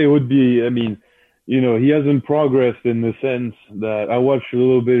 it would be. I mean, you know, he hasn't progressed in the sense that I watched a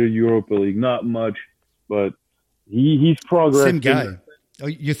little bit of Europa League, not much, but he's progressed. Same guy. Oh,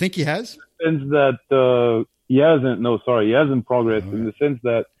 you think he has? In the sense that he hasn't. No, sorry, he hasn't progressed in the sense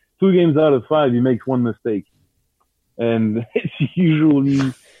that 2 games out of 5 he makes 1 mistake, and it's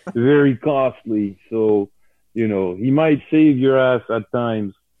usually very costly. So, you know, he might save your ass at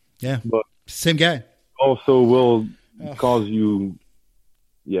times. Yeah, but same guy. Also will cause you,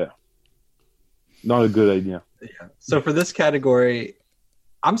 not a good idea. Yeah. So for this category,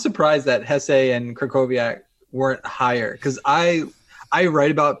 I'm surprised that Hesse and Krychowiak weren't higher, because I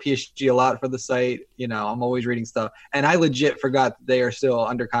write about PSG a lot for the site. You know, I'm always reading stuff, and I legit forgot that they are still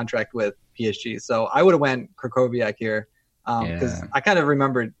under contract with PSG. So I would have went Krychowiak here, because I kind of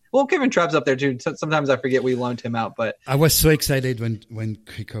remembered. Well, Kevin Trapp's up there too. Sometimes I forget we loaned him out, but I was so excited when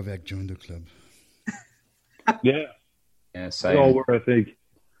Krychowiak joined the club. Yeah, Same. all were, I think.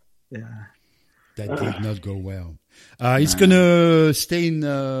 yeah. That did not go well. He's gonna stay in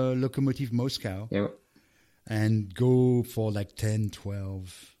Lokomotiv Moscow and go for like 10,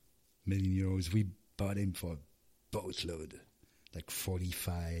 12 million euros. We bought him for a boatload, like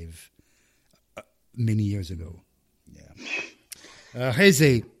 45 many years ago. Yeah.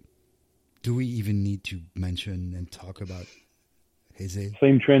 Heze, do we even need to mention and talk about Heze?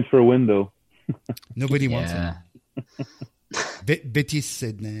 Same transfer window. Nobody wants him. Betis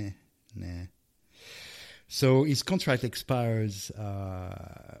said nah. So his contract expires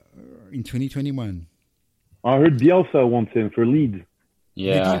in 2021. I heard Bielsa wants him for Leeds.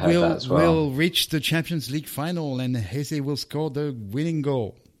 Yeah, I heard that as well. Will reach the Champions League final and Heze will score the winning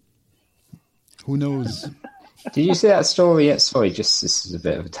goal. Who knows? Did you see that story yet? Sorry, this is a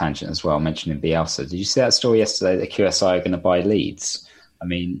bit of a tangent as well, mentioning Bielsa. Did you see that story yesterday that QSI are going to buy Leeds? I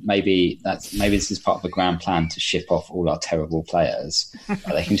mean, maybe this is part of a grand plan to ship off all our terrible players.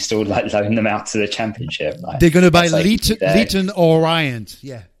 They can still loan them out to the Championship. They're going to buy Leighton or Orient.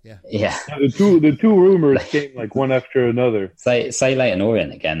 Yeah. The two rumors came like one after another. Say Leighton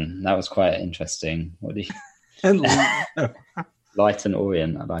Orient again. That was quite interesting. What do you? Leighton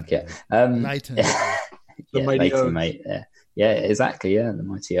Orient. I like it. Leighton. The Mighty Leighton, O's. mate. Yeah, exactly. Yeah, the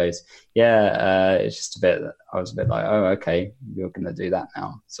Mighty O's. Yeah, it's just a bit. I was a bit like, oh, okay, you're going to do that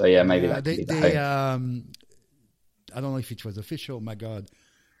now. So yeah, maybe that could be the hope. I don't know if it was official. My God,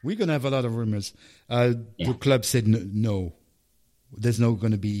 we're going to have a lot of rumors. The club said no. There's no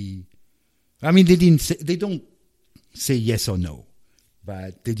going to be. I mean, they don't say yes or no,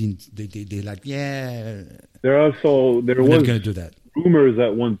 but they didn't. They like There we're was not going to do that. Rumors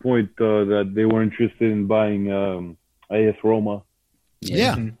at one point that they were interested in buying AS Roma.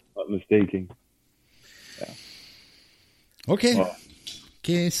 Yeah. Not mistaken. Okay.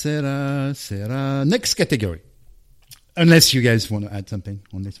 Okay, Sarah. Next category. Unless you guys want to add something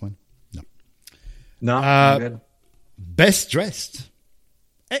on this one. No, I'm good. Best dressed.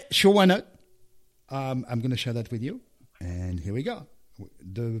 Sure, why not? I'm going to share that with you. And here we go.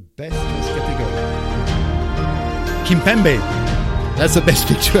 The best dressed category. Kimpembe. That's the best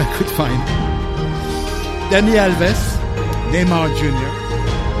picture I could find. Dani Alves, Neymar Jr.,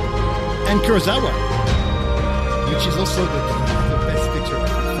 and Kurzawa, which is also the best picture I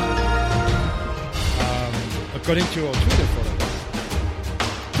could find. According to our Twitter followers.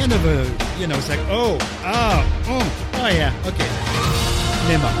 Kind of a, it's like, oh yeah, okay.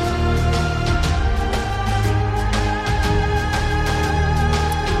 Neymar.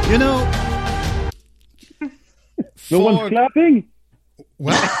 No one's clapping?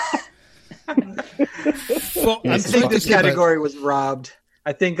 I think this category was robbed.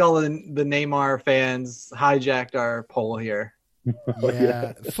 I think all of the Neymar fans hijacked our poll here.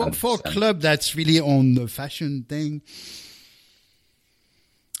 Yeah, for a club that's really on the fashion thing,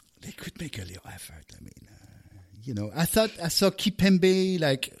 they could make a little effort. I mean, I saw Kimpembe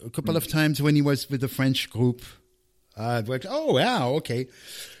like a couple of times when he was with the French group. Like, oh wow, okay.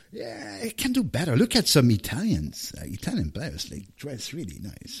 Yeah, it can do better. Look at some Italian players. They dress really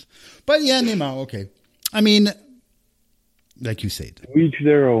nice. But yeah, Neymar, okay. I mean, like you said. Each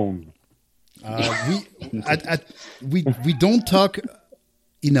their own. We don't talk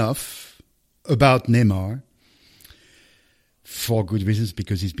enough about Neymar for good reasons,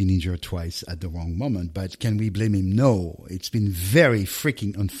 because he's been injured twice at the wrong moment. But can we blame him? No. It's been very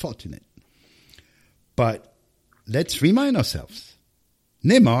freaking unfortunate. But let's remind ourselves,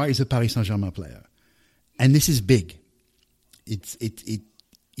 Neymar is a Paris Saint-Germain player. And this is big. It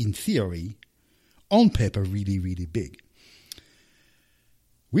in theory, on paper, really, really big.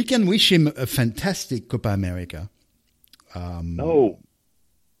 We can wish him a fantastic Copa America. No.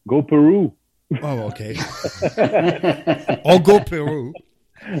 Go Peru. Oh, okay. Or go Peru.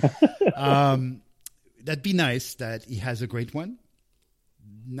 That'd be nice that he has a great one.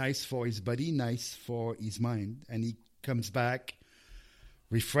 Nice for his body, nice for his mind. And he comes back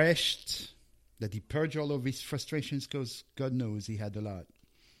refreshed, that he purged all of his frustrations, because God knows he had a lot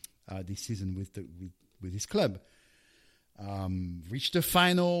this season with his club. Reached the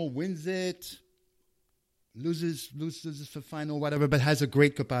final, wins it, loses the final, whatever, but has a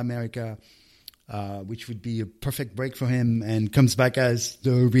great Copa America, which would be a perfect break for him, and comes back as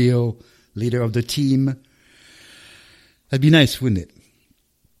the real leader of the team. That'd be nice, wouldn't it?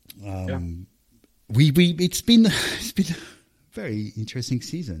 Yeah. It's been a very interesting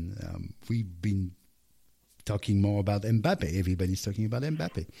season. We've been talking more about Mbappe. Everybody's talking about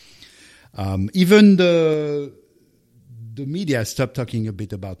Mbappe. Even the media stopped talking a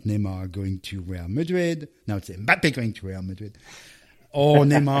bit about Neymar going to Real Madrid. Now it's Mbappe going to Real Madrid. Or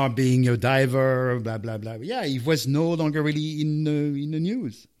Neymar being a diver, blah, blah, blah. Yeah, he was no longer really in the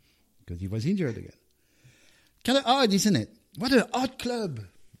news because he was injured again. Kind of odd, isn't it? What an odd club.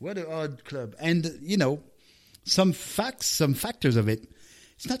 What an odd club. And, some factors of it,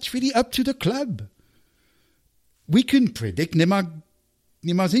 it's not really up to the club. We couldn't predict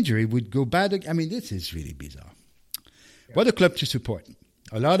Neymar's injury would go bad. I mean, this is really bizarre. What a club to support.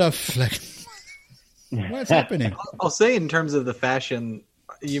 A lot of what's happening? I'll say in terms of the fashion,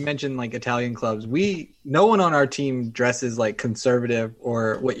 you mentioned like Italian clubs. No one on our team dresses like conservative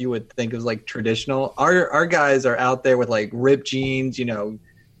or what you would think is like traditional. Our guys are out there with like ripped jeans,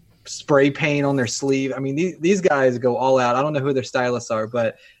 spray paint on their sleeve. I mean, these guys go all out. I don't know who their stylists are,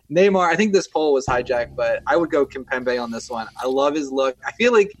 but Neymar, I think this poll was hijacked, but I would go Kimpembe on this one. I love his look. I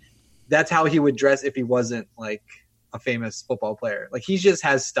feel like that's how he would dress if he wasn't like a famous football player. Like, he just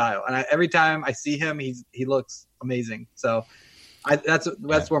has style, and every time I see him, he looks amazing. So that's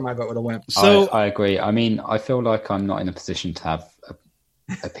where my vote would have went. So I agree. I mean, I feel like I'm not in a position to have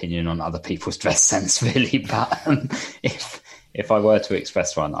an opinion on other people's dress sense, really. But if I were to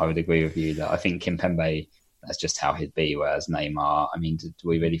express one, I would agree with you that I think Kimpembe, that's just how he'd be. Whereas Neymar, I mean, do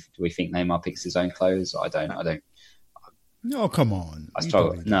we think Neymar picks his own clothes? I don't. No, come on. I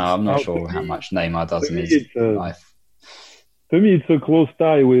struggle. No, I'm not sure how much Neymar does in his life. To me, it's a close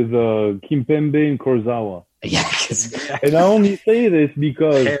tie with Kimpembe and Kurzawa. Yeah, and I only say this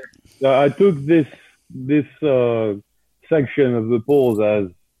because I took this section of the polls as,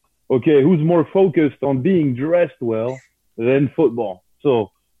 okay, who's more focused on being dressed well than football?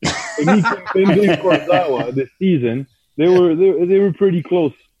 So, for me, Kimpembe and Kurzawa this season, they were pretty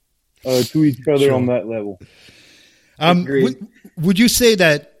close to each other on that level. Would you say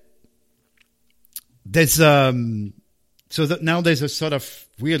that there's so that now there's a sort of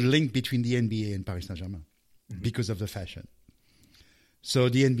weird link between the NBA and Paris Saint-Germain because of the fashion? So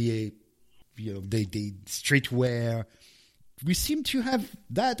the NBA, they streetwear. We seem to have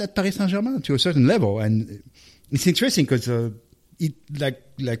that at Paris Saint-Germain to a certain level, and it's interesting because it,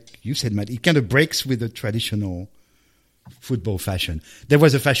 like you said, Matt, it kind of breaks with the traditional football fashion. There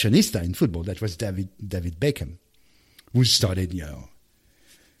was a fashionista in football that was David Beckham, who started,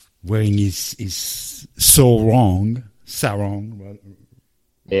 wearing his sarong.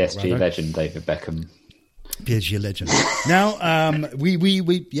 PSG legend David Beckham. PSG legend. Now,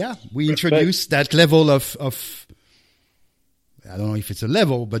 we introduced that level of I don't know if it's a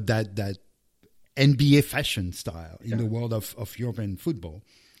level, but that NBA fashion style in the world of European football.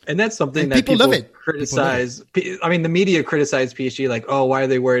 And that's something that people love it. Criticize. I mean, the media criticize PSG like, oh, why are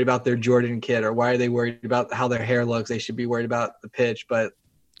they worried about their Jordan kit, or why are they worried about how their hair looks? They should be worried about the pitch. But,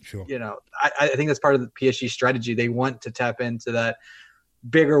 sure. I think that's part of the PSG strategy. They want to tap into that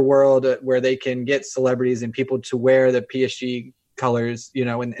bigger world where they can get celebrities and people to wear the PSG colors,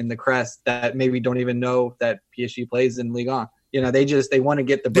 in the crest that maybe don't even know that PSG plays in Ligue 1. They want to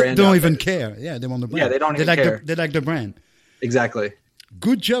get the brand. They don't even care. Yeah, they want the brand. Yeah, they don't even care. They like the brand. Exactly.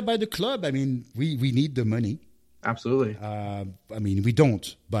 Good job by the club. I mean, we need the money. Absolutely. I mean, we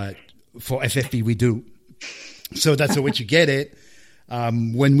don't, but for FFP we do. So that's the way you get it.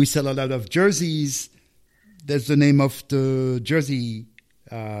 When we sell a lot of jerseys, there's the name of the jersey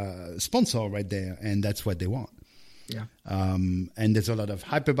sponsor right there, and that's what they want. Yeah. And there's a lot of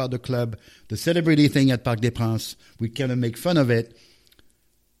hype about the club. The celebrity thing at Parc des Princes, we kind of make fun of it.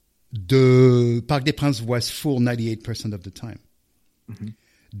 The Parc des Princes was full 98% of the time. Mm-hmm.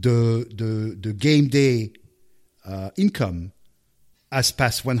 The game day income has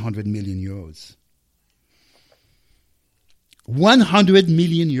passed 100 million euros. 100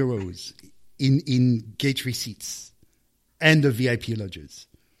 million euros in gate receipts and the VIP lodges.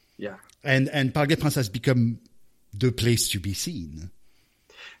 Yeah. And Parc des Princes has become the place to be seen.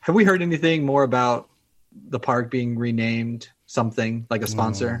 Have we heard anything more about the park being renamed something like a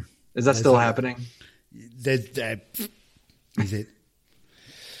sponsor? Is that still happening? Is it?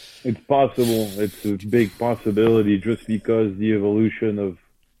 It's possible. It's a big possibility just because the evolution of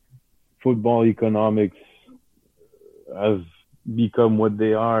football economics has become what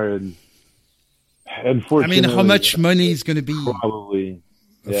they are. And unfortunately, I mean, how much money is going to be? Probably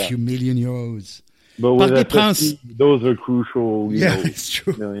a few million euros. But with FFP, those are crucial. It's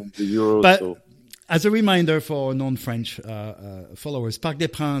true. Millions of euros. But as a reminder for non-French followers, Parc des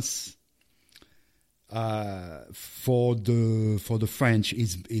Princes for the French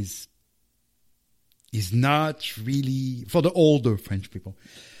is not really, for the older French people,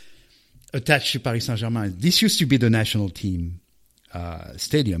 attached to Paris Saint-Germain. This used to be the national team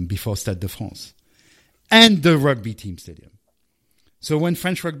stadium before Stade de France and the rugby team stadium. So when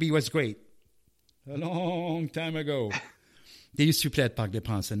French rugby was great, a long time ago, they used to play at Parc des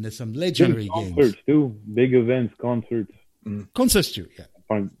Princes, and there's some legendary games. Concerts too, big events, concerts. Concerts too, yeah.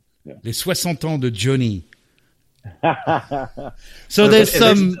 Les 60 ans de Johnny. So there's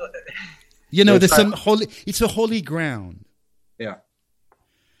some, there's some holy, it's a holy ground. Yeah.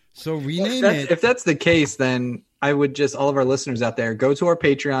 So rename it. If that's the case, then I would just, all of our listeners out there, go to our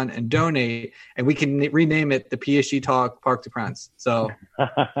Patreon and donate, and we can rename it the PSG Talk Parc des Princes. So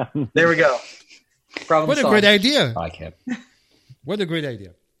there we go. What a great idea. I like it. What a great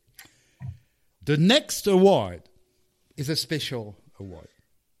idea. The next award is a special award.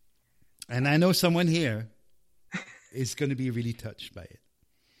 And I know someone here is going to be really touched by it.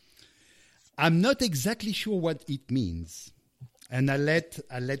 I'm not exactly sure what it means. And I let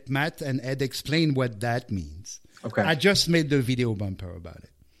Matt and Ed explain what that means. Okay. I just made the video bumper about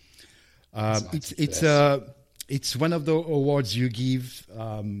it. It's one of the awards you give.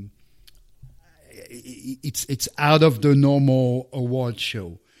 It's out of the normal award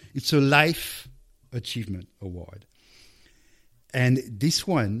show. It's a life achievement award, and this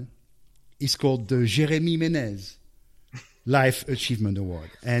one is called the Jérémy Ménez Life Achievement Award.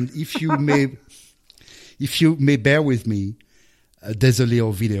 And if you may bear with me, there's a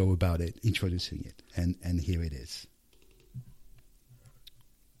little video about it introducing it, and here it is.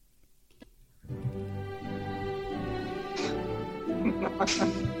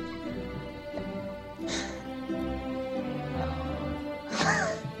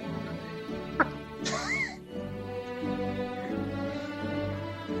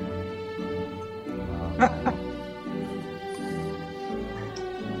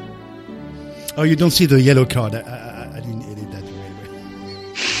 Oh, you don't see the yellow card. I didn't edit that way.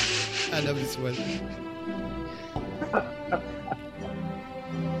 I love this one.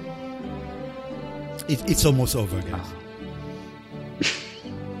 It's almost over, guys.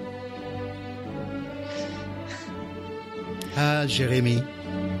 Jérémy.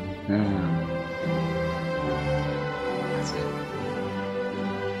 That's it.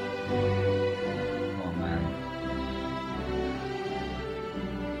 Oh, man.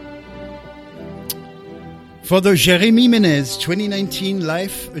 For the Jérémy Ménez 2019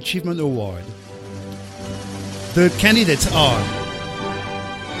 Life Achievement Award, the candidates are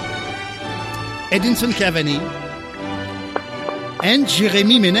Edinson Cavani and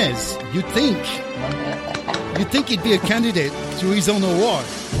Jérémy Ménez. You'd think he'd be a candidate to his own award,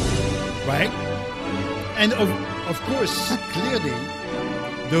 right? And of course, clearly,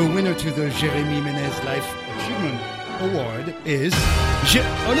 the winner to the Jérémy Ménez Life Achievement Award is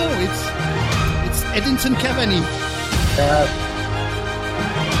it's Edinson Cavani.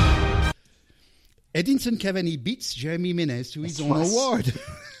 Edinson Cavani beats Jérémy Ménez to his own award.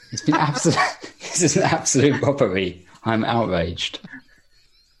 It's been this is an absolute robbery. I'm outraged.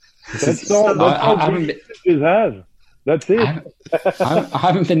 That's all British has. That's it. I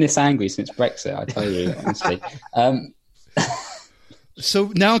haven't been this angry since Brexit, I tell you, honestly.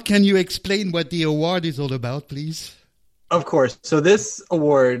 So now can you explain what the award is all about, please? Of course. So this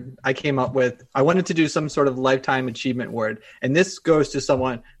award I came up with, I wanted to do some sort of lifetime achievement award. And this goes to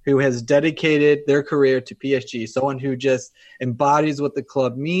someone who has dedicated their career to PSG, someone who just embodies what the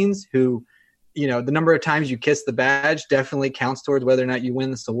club means, who the number of times you kiss the badge definitely counts towards whether or not you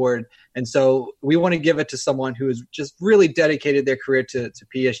win this award. And so we want to give it to someone who has just really dedicated their career to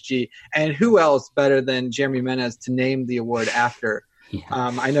PSG. And who else better than Jeremy Menez to name the award after? Yeah.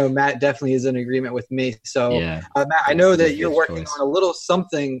 I know Matt definitely is in agreement with me. So, Matt, I know that you're working on a little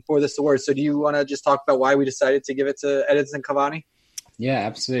something for this award. So do you want to just talk about why we decided to give it to Edinson Cavani? Yeah,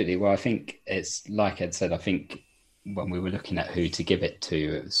 absolutely. Well, I think it's like Ed said, I think when we were looking at who to give it to,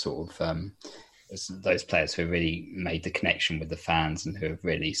 it was sort of those players who really made the connection with the fans and who have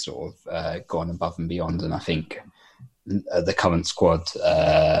really sort of gone above and beyond. And I think the current squad,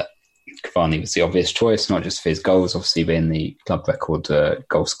 Cavani was the obvious choice, not just for his goals. Obviously, being the club record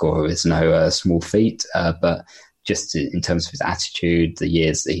goal scorer is no small feat, but just in terms of his attitude, the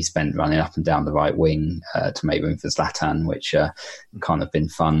years that he spent running up and down the right wing to make room for Zlatan, which can't have been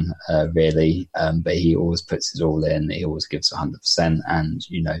fun, really. But he always puts his all in. He always gives 100%. And,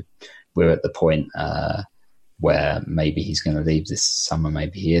 we're at the point where maybe he's going to leave this summer,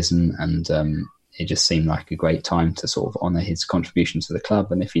 maybe he isn't. And it just seemed like a great time to sort of honour his contribution to the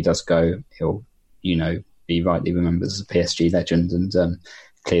club. And if he does go, he'll, be rightly remembered as a PSG legend. And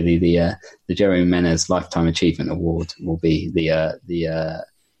clearly the Jeremy Menez Lifetime Achievement Award will be the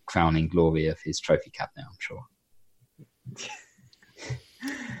crowning glory of his trophy cap now, I'm sure.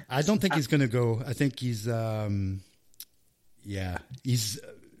 I don't think he's going to go. I think he's well,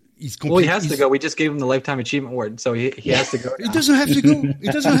 he has to go. We just gave him the Lifetime Achievement Award, so he has to go now. He doesn't have to go. He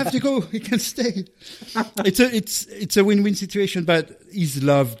doesn't have to go. He can stay. It's a win-win situation, but he's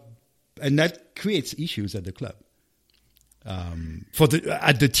loved, and that creates issues at the club. For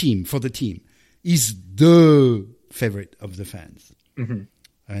the team, he's the favorite of the fans,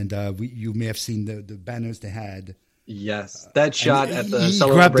 and you may have seen the banners they had. Yes, that shot at the he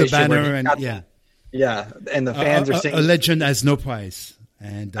celebration. Grabbed the banner and and the fans are saying a legend has no price.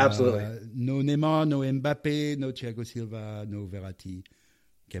 And absolutely, no Neymar, no Mbappe, no Thiago Silva, no Verratti,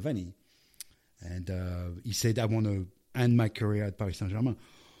 Cavani. And he said, I want to end my career at Paris Saint-Germain.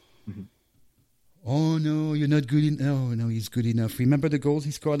 Mm-hmm. Oh, no, you're not good enough. No, he's good enough. Remember the goals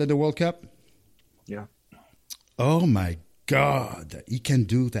he scored at the World Cup? Yeah. Oh, my God. He can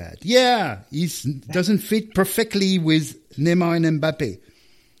do that. Yeah, he doesn't fit perfectly with Neymar and Mbappe.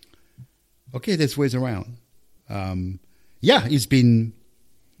 Okay, there's ways around.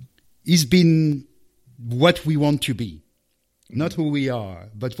 He's been what we want to be. Not who we are,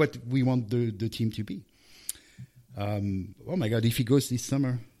 but what we want the team to be. Oh, my God, if he goes this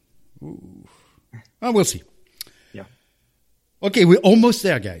summer, we'll see. Yeah. Okay, we're almost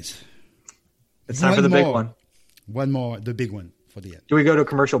there, guys. It's time for the big one. One more, the big one for the end. Do we go to a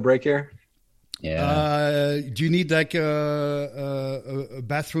commercial break here? Yeah. Do you need like a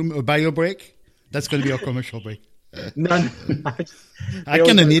bathroom, a bio break? That's going to be our commercial break. None. I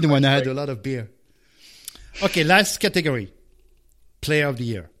kind of need one. I had a lot of beer. Okay, last category. Player of the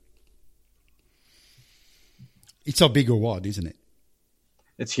Year. It's our big award, isn't it?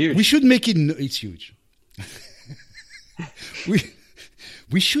 It's huge. We should make it. It's huge.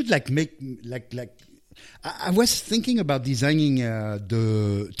 we should make. I was thinking about designing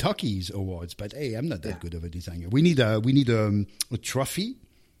the Talkies Awards, but hey, I'm not that good of a designer. We need a trophy.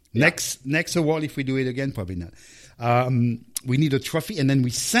 Yeah. Next award, if we do it again, probably not. We need a trophy, and then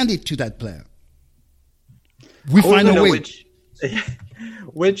we send it to that player. We find a way.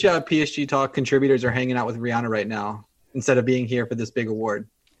 Which PSG Talk contributors are hanging out with Rihanna right now instead of being here for this big award?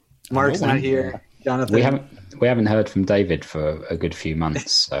 Mark's not here. Jonathan, we haven't heard from David for a good few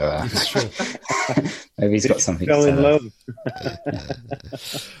months, so maybe he's got something to in love.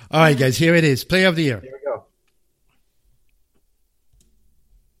 All right, guys, here it is. Player of the Year. Here we go.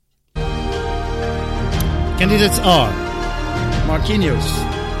 Candidates are Marquinhos,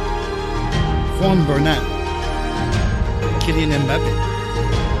 Juan Bernat, Kylian Mbappe,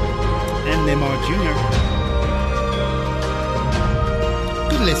 and Neymar Jr.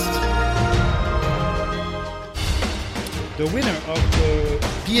 Good list. The winner of the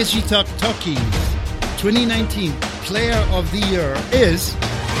PSG Talkies 2019 Player of the Year is...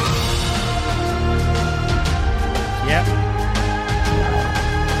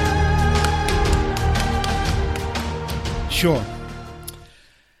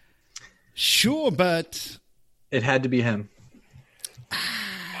 Sure, but... It had to be him.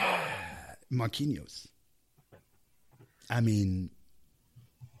 Marquinhos. I mean...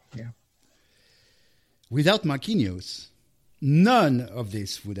 Yeah. Without Marquinhos, none of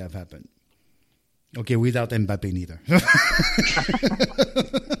this would have happened. Okay, without Mbappe neither.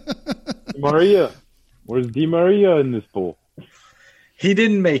 Maria. Where's Di Maria in this poll? He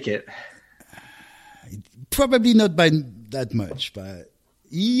didn't make it. Probably not by that much, but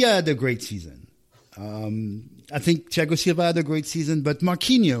he had a great season. I think Thiago Silva had a great season, but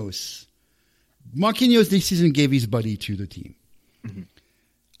Marquinhos this season gave his body to the team.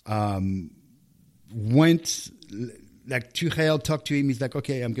 Went, like Tuchel talked to him, he's like,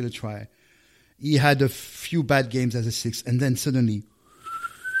 okay, I'm going to try. He had a few bad games as a 6, and then suddenly,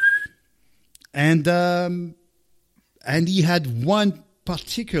 and he had one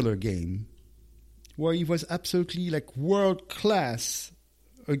particular game where he was absolutely like world class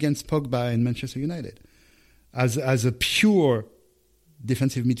against Pogba in Manchester United as a pure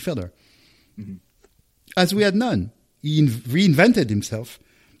defensive midfielder. As we had none. He reinvented himself.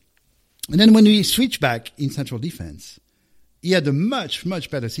 And then when we switched back in central defense, he had a much,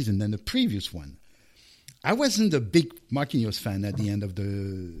 much better season than the previous one. I wasn't a big Marquinhos fan at the end of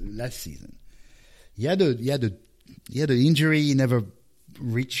the last season. He had an injury. He never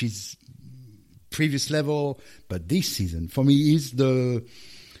reached his previous level. But this season, for me, he's the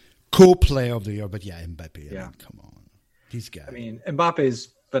co-player of the year. But yeah, Mbappe. I mean, come on. This guy. I mean, Mbappe's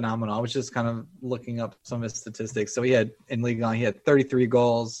phenomenal. I was just kind of looking up some of his statistics. So he had, in Ligue 1, he had 33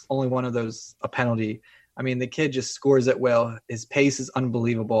 goals, only one of those a penalty. I mean, the kid just scores at will. His pace is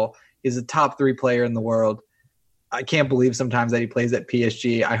unbelievable. He's a top 3 player in the world. I can't believe sometimes that he plays at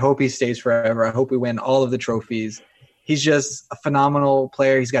PSG. I hope he stays forever. I hope we win all of the trophies. He's just a phenomenal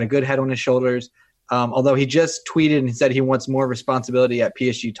player. He's got a good head on his shoulders. Although he just tweeted and said he wants more responsibility at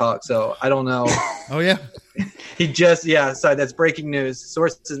PSG Talk. So I don't know. Oh, yeah? Sorry, that's breaking news.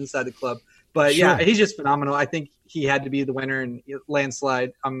 Sources inside the club. But Sure. yeah, he's just phenomenal. I think he had to be the winner in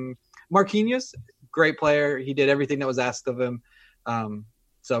landslide. Marquinhos, great player. He did everything that was asked of him.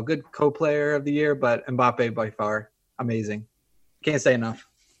 So good co-player of the year, but Mbappe by far amazing. Can't say enough.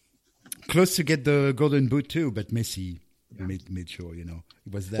 Close to get the Golden Boot too, but Messi made sure, it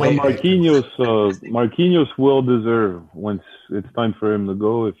was that. Well, Marquinhos will deserve once it's time for him to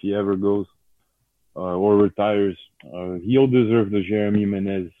go, if he ever goes or retires. He'll deserve the Jeremy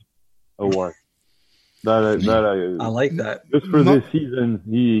Menez award. I like that. Just for this season,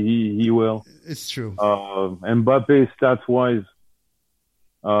 he will. It's true. Mbappe stats wise,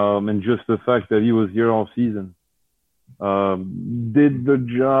 and just the fact that he was here all season, did the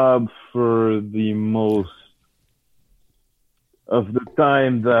job for the most of the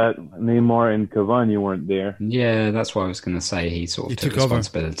time that Neymar and Cavani weren't there. Yeah, that's what I was going to say. He sort of took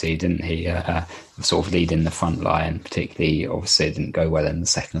responsibility, didn't he? Sort of leading the front line, particularly. Obviously, it didn't go well in the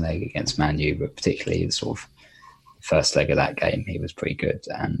second leg against Man U, but particularly the sort of first leg of that game, he was pretty good.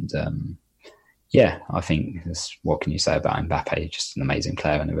 And I think what can you say about Mbappe? Just an amazing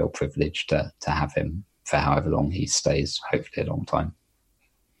player and a real privilege to have him for however long he stays. Hopefully, a long time.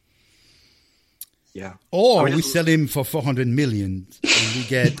 Yeah. Or we sell him for 400 million and we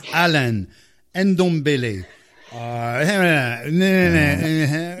get Alan, Ndombele.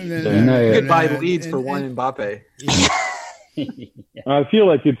 You could buy Leeds for one Mbappe. I feel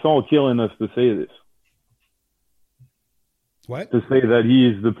like it's all killing us to say this. What? To say that he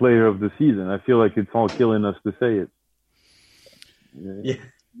is the player of the season. I feel like it's all killing us to say it. Yeah.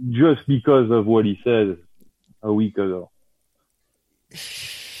 Just because of what he said a week ago.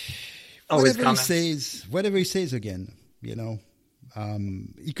 Whatever he says again,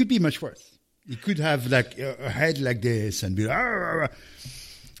 it could be much worse. He could have like a head like this and be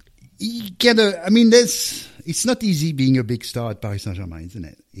it's not easy being a big star at Paris Saint-Germain, isn't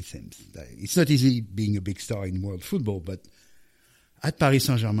it? It seems. It's not easy being a big star in world football, but at Paris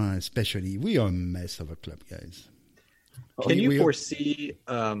Saint-Germain especially, we are a mess of a club, guys. Can you foresee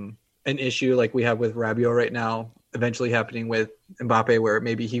an issue like we have with Rabiot right now eventually happening with Mbappe, where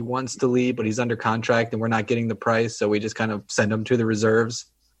maybe he wants to leave, but he's under contract and we're not getting the price, so we just kind of send him to the reserves?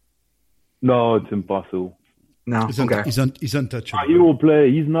 No, it's impossible. No, he's untouchable. He will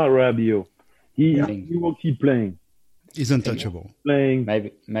play. He's not Rabiot. He will keep playing. He's untouchable. Playing.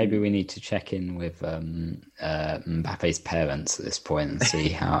 Maybe we need to check in with Mbappe's parents at this point and see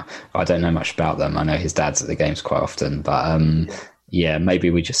how. I don't know much about them. I know his dad's at the games quite often, but maybe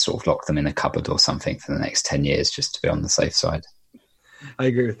we just sort of lock them in a cupboard or something for the next 10 years just to be on the safe side. I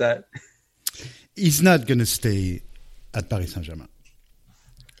agree with that. He's not going to stay at Paris Saint-Germain.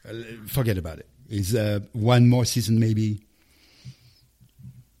 Forget about it. He's one more season maybe.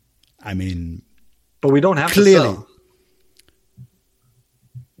 I mean... But we don't have clearly, to sell.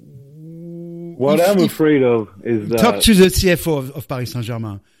 What I'm afraid of is that... Talk to the CFO of Paris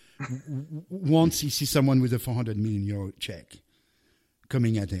Saint-Germain. Once he sees someone with a 400 million euro check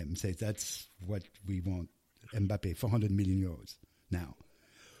coming at him, says that's what we want. Mbappe, 400 million euros now.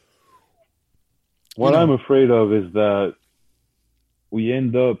 What I'm afraid of is that we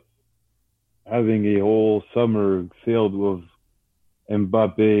end up having a whole summer filled with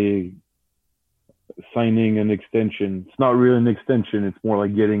Mbappe signing an extension. It's not really an extension. It's more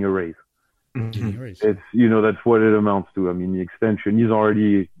like getting a raise. Mm-hmm. It's, that's what it amounts to. I mean, the extension, he's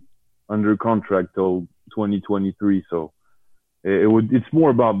already under contract till 2023. So it's more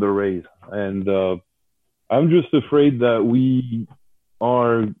about the raise. And, I'm just afraid that we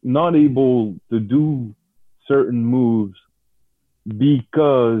are not able to do certain moves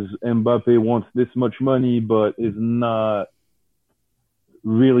because Mbappe wants this much money, but is not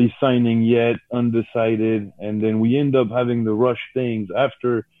really signing yet, undecided. And then we end up having to rush things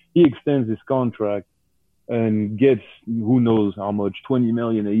after he extends his contract and gets who knows how much, 20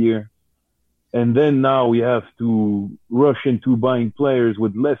 million a year. And then now we have to rush into buying players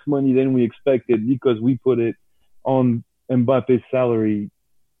with less money than we expected because we put it on Mbappe's salary.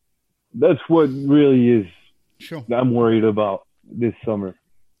 That's what really is I'm worried about this summer.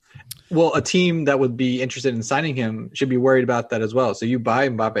 Well, a team that would be interested in signing him should be worried about that as well. So you buy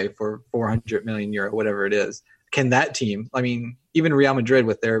Mbappe for 400 million euro, whatever it is. Can that team, I mean, even Real Madrid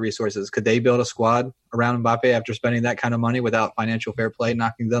with their resources, could they build a squad around Mbappe after spending that kind of money without financial fair play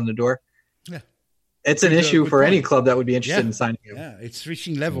knocking down the door? Yeah. It's an issue for any club that would be interested in signing him. Yeah, it's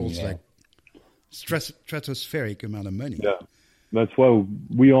reaching levels like stratospheric amount of money. Yeah, that's why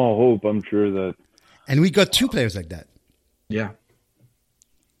we all hope, I'm sure, that... And we got two players like that. Yeah.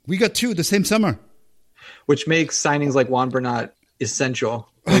 We got two the same summer. Which makes signings like Juan Bernat essential,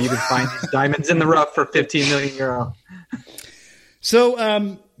 where you can find diamonds in the rough for 15 million euro. So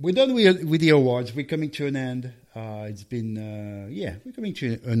we're done with the awards. We're coming to an end. It's been, we're coming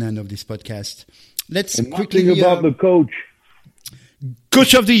to an end of this podcast. Let's quickly... about the coach.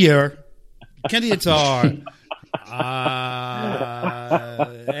 Coach of the Year. Candidates are... and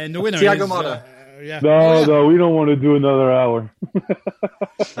the winner Thiago is... Motta. No, we don't want to do another hour.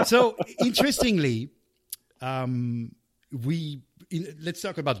 So, interestingly, let's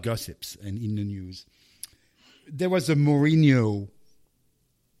talk about gossips and in the news. There was a Mourinho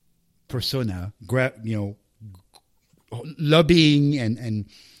persona, lobbying and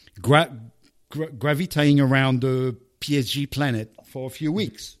gravitating around the PSG planet for a few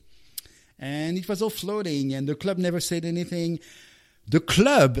weeks. And it was all floating, and the club never said anything. The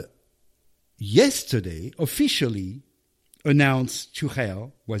club yesterday officially announced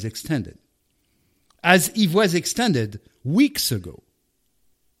Tuchel was extended, as he was extended weeks ago.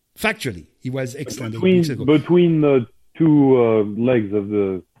 Factually, he was extended weeks ago. Between the two legs of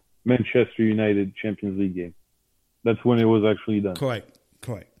the Manchester United Champions League game. That's when it was actually done. Correct.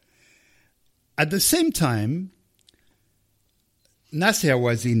 At the same time, Nasser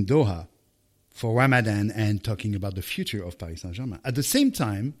was in Doha for Ramadan and talking about the future of Paris Saint-Germain. At the same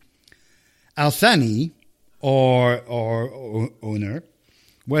time, Al Thani, our owner,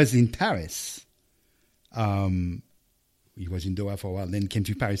 was in Paris. He was in Doha for a while, then came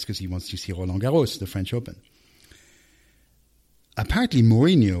to Paris because he wants to see Roland Garros, the French Open. Apparently,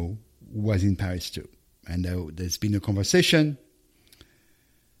 Mourinho was in Paris too. And there's been a conversation.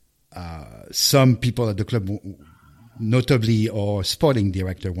 Some people at the club, notably our sporting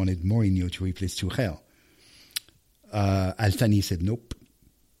director, wanted Mourinho to replace Tuchel. Al Thani said nope.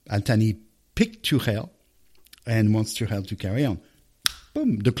 Al Thani picked Tuchel and wants Tuchel to carry on.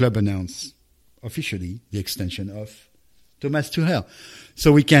 Boom, the club announced officially the extension of Thomas Tuchel.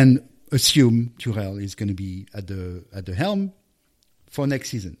 So we can assume Tuchel is going to be at the helm for next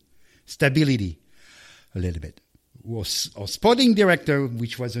season. Stability, a little bit. Our sporting director,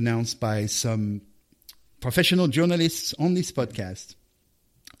 which was announced by some professional journalists on this podcast,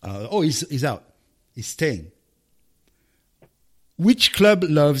 he's out. He's staying. Which club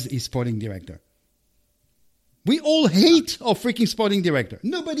loves his sporting director? We all hate our freaking sporting director.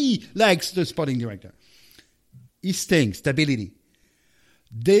 Nobody likes the sporting director. He's staying. Stability.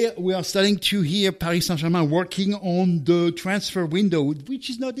 We are starting to hear Paris Saint-Germain working on the transfer window, which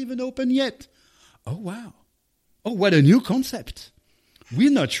is not even open yet. Oh, wow. Oh, what a new concept. We're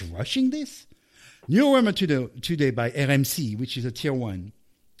not rushing this. New rumor today by RMC, which is a tier 1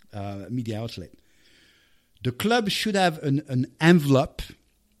 media outlet. The club should have an envelope,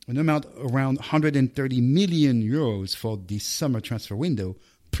 an amount around 130 million euros for this summer transfer window,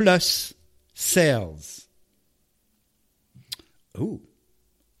 plus sales. Oh,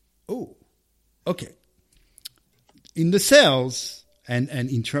 okay. In the sales, and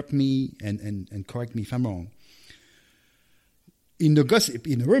interrupt me and correct me if I'm wrong, in the gossip,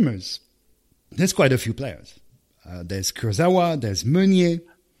 in the rumors, there's quite a few players. There's Kurzawa, there's Meunier,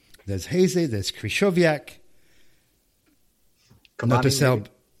 there's Heze, there's Krychowiak. Not to sell,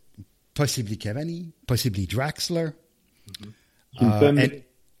 possibly Cavani, possibly Draxler. Kimpembe. And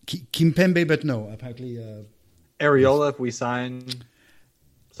Kimpembe, but no, apparently... Areola, if we sign...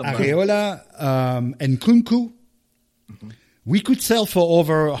 Areola, and Kunku. Mm-hmm. We could sell for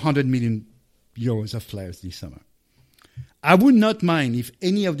over 100 million euros of players this summer. I would not mind if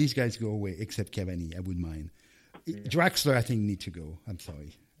any of these guys go away, except Cavani. I would mind. Yeah. Draxler, I think, needs to go. I'm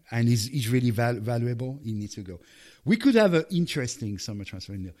sorry. And he's really valuable. He needs to go. We could have an interesting summer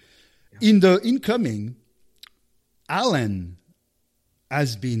transfer window. Yeah. In the incoming, Allen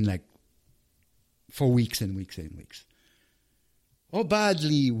has been like for weeks and weeks and weeks. How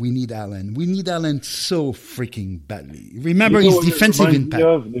badly we need Allen. We need Allen so freaking badly. Remember his defensive impact.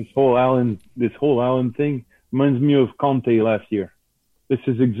 This whole Allen thing reminds me of Conte last year. This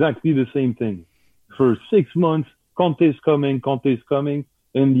is exactly the same thing. For 6 months, Conte's coming.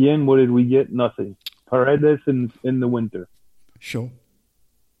 In the end, what did we get? Nothing. Paredes in the winter. Sure.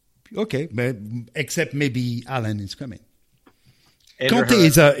 Okay, but except maybe Allen is coming. Conte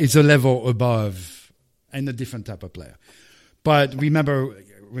is a level above and a different type of player. But remember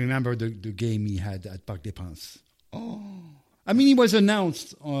the game he had at Parc des Princes. Oh, I mean, he was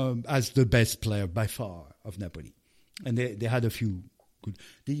announced as the best player by far of Napoli, and they had a few good.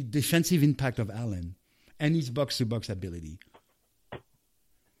 The defensive impact of Allen and his box-to-box ability.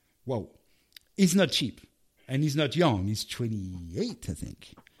 Whoa, he's not cheap, and he's not young. He's 28, I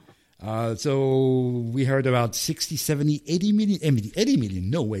think. So we heard about 60, 70, 80 million. 80 million,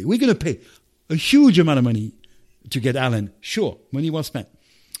 no way. We're going to pay a huge amount of money to get Allen. Sure, money well spent.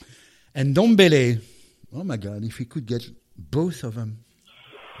 And Ndombele, oh my God, if we could get both of them,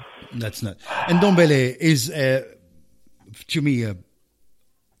 that's not. And Ndombele is, to me,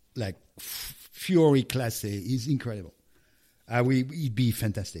 like Fiori classe. He's incredible. He'd be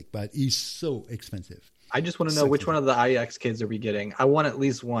fantastic, but he's so expensive. I just want to know which one of the Ajax kids are we getting? I want at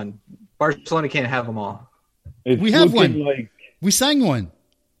least one. Barcelona can't have them all. We have one. We signed one.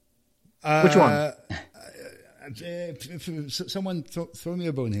 Which one? Someone throw me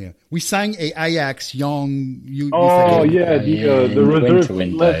a bone here. We signed a Ajax young. The reserve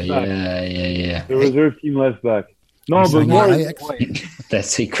team left back. Yeah. The reserve team left back. No, but more their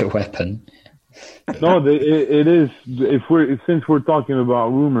secret weapon. No, it is. Since we're talking about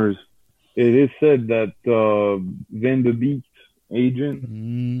rumors, it is said that Van de Beek's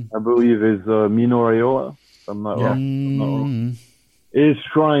agent, I believe, is Mino Raiola. I'm not wrong. Is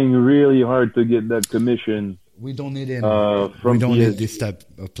trying really hard to get that commission. We don't need him. We don't need this type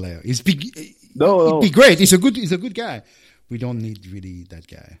of player. He'd be great. He's a good guy. We don't need really that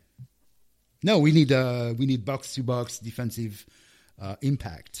guy. No, we need box to box defensive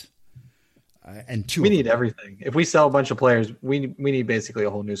impact. And two. We need everything. If we sell a bunch of players, we need basically a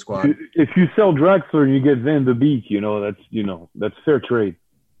whole new squad. If you sell Draxler and you get Van de Beek, that's fair trade.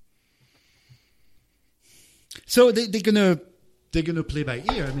 So they're gonna play by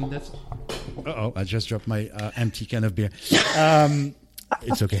ear. I mean, that's. I just dropped my empty can of beer.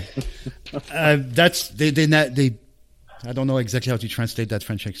 It's okay. That's they. I don't know exactly how to translate that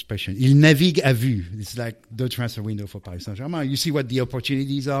French expression. Il navigue à vue. It's like the transfer window for Paris Saint-Germain. You see what the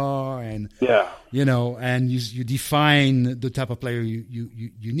opportunities are, and and you define the type of player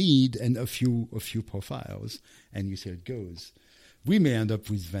you need, and a few profiles, and you see how it goes. We may end up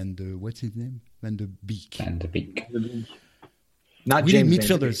with what's his name? Van de Beek. Not we James need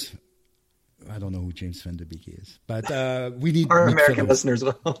midfielders. I don't know who James Van de Beek is, but we need our American listeners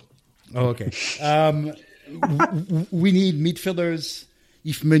will. Oh, okay. We need midfielders.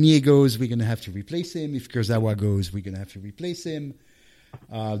 If Meunier goes, we're going to have to replace him. If Kurzawa goes, we're going to have to replace him.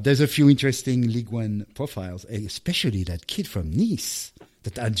 There's a few interesting Ligue 1 profiles, especially that kid from Nice,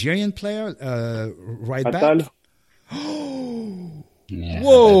 that Algerian player, right back. Yeah,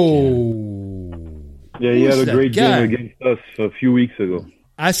 whoa! Yeah, he had a great game against us a few weeks ago.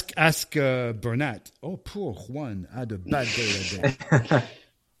 Ask Bernat. Oh, poor Juan had a bad day that day.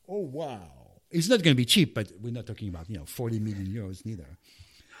 Oh, wow. It's not going to be cheap, but we're not talking about 40 million euros neither.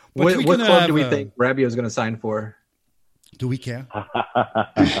 What club do we think Rabiot is going to sign for? Do we care?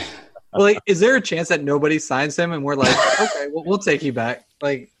 Well, is there a chance that nobody signs him and we're like, okay, we'll take you back?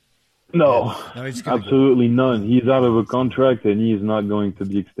 No, absolutely none. He's out of a contract and he is not going to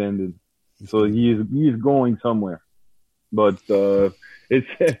be extended. So he's going somewhere. But I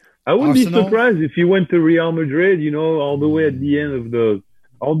wouldn't be surprised if he went to Real Madrid, all the way at the end of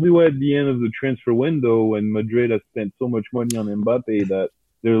the transfer window when Madrid has spent so much money on Mbappe that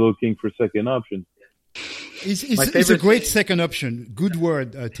they're looking for second options. He's a great second option. Good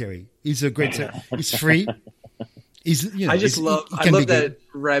word, Terry. He's a great he's free. I love that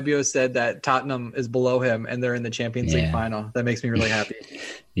Rabiot said that Tottenham is below him and they're in the Champions League final. That makes me really happy.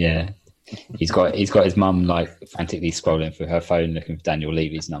 Yeah. He's got his mum frantically scrolling through her phone looking for Daniel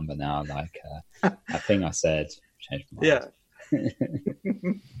Levy's number now. That thing I said changed my mind. Yeah.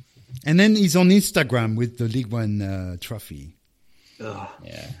 And then he's on Instagram with the League One trophy. Ugh.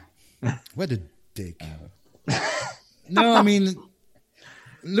 Yeah. What a dick. No, I mean,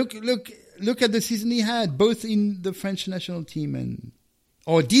 look at the season he had, both in the French national team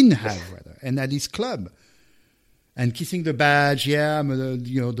or didn't have rather, and at his club. And kissing the badge, yeah, I'm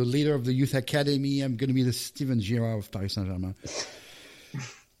the leader of the youth academy. I'm going to be the Steven Gerrard of Paris Saint-Germain.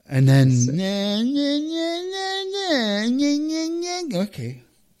 And then, okay.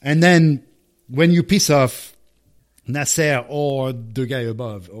 And then when you piss off Nasser or the guy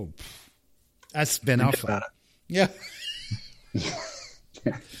above, that's Ben Arfa. Yeah.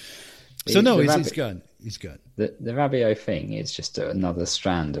 So no, he's gone. He's gone. The Rabiot thing is just another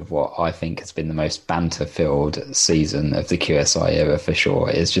strand of what I think has been the most banter-filled season of the QSI era for sure.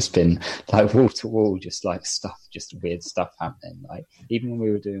 It's just been like wall to wall, just like stuff, just weird stuff happening. Like even when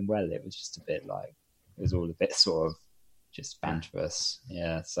we were doing well, it was just a bit like it was all a bit sort of just banterous.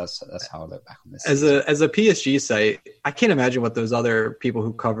 Yeah, so that's how I look back on this. As a PSG site, I can't imagine what those other people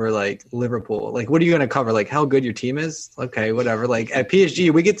who cover like Liverpool, like what are you going to cover? Like how good your team is? Okay, whatever. Like at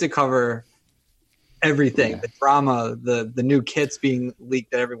PSG, we get to cover everything, the drama, the new kits being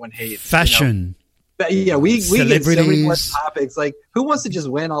leaked that everyone hates, fashion. But yeah, we get so many more topics. Like, who wants to just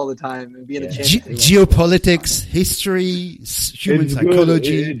win all the time and be in the Champions League? Geopolitics, history, human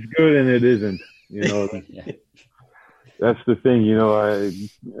psychology. It's good and it isn't. You know, that's the thing. You know,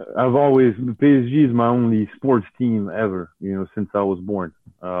 I've always PSG is my only sports team ever. You know, since I was born.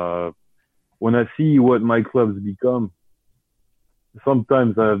 When I see what my clubs become,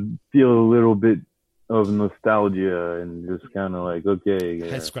 sometimes I feel a little bit of nostalgia and just kind of like, okay,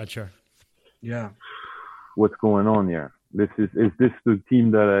 head scratcher. Yeah, what's going on here? Is this the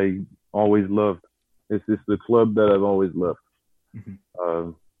team that I always loved? Is this the club that I've always loved?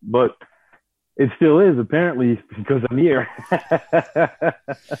 Mm-hmm. But it still is apparently because I'm here.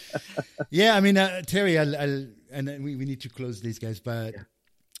 Yeah, I mean, Terry, and we need to close these guys, but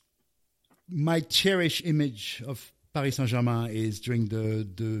my cherished image of Paris Saint-Germain is during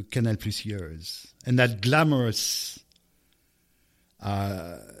the Canal Plus years, and that glamorous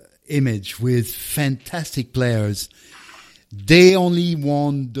image with fantastic players. They only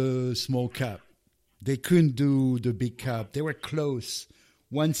won the small cup. They couldn't do the big cup. They were close.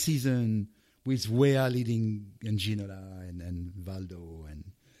 One season with Weah leading and Ginola and Valdo,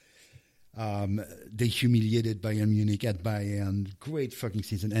 and they humiliated Bayern Munich at Bayern. Great fucking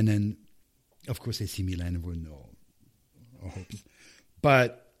season. And then, of course, AC Milan were no hopes.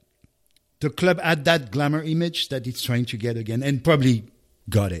 But the club had that glamour image that it's trying to get again, and probably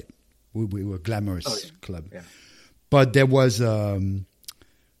got it. We were a glamorous club. Yeah. But there was there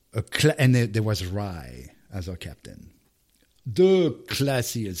was Rai as our captain. The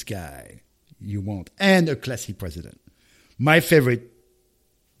classiest guy you want, and a classy president. My favorite,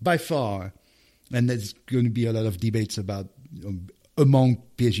 by far, and there's going to be a lot of debates about among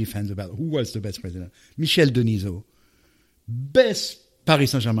PSG fans about who was the best president. Michel Denisot, best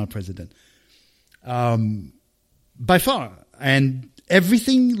Paris Saint-Germain president, by far, and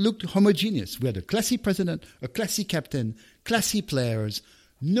everything looked homogeneous. We had a classy president, a classy captain, classy players,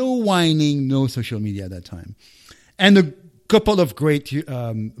 no whining, no social media at that time, and a couple of great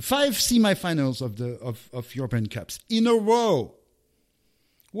 5 semi-finals of European Cups in a row.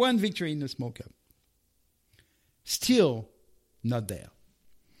 One victory in the small cup. Still not there.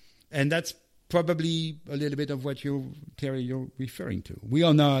 And that's probably a little bit of what Terry, you're referring to. We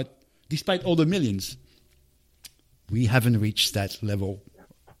are not, despite all the millions, we haven't reached that level.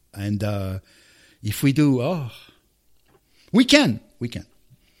 And if we do, we can.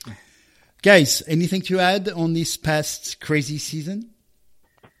 Guys, anything to add on this past crazy season?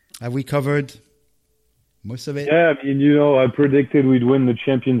 Have we covered most of it? Yeah, I mean, I predicted we'd win the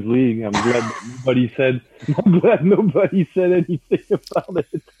Champions League. I'm glad nobody said anything about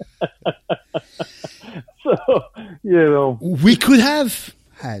it. So, we could have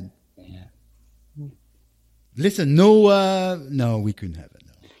had. Yeah. Listen, no, we couldn't have it.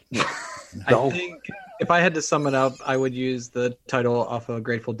 No. I think if I had to sum it up, I would use the title off a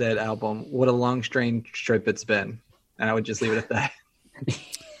Grateful Dead album, What a Long Strange Trip It's Been. And I would just leave it at that.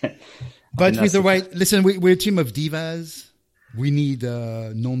 But with the right, listen, we're a team of divas. We need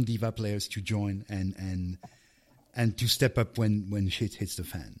non-diva players to join and to step up when shit hits the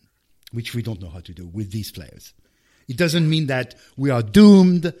fan, which we don't know how to do with these players. It doesn't mean that we are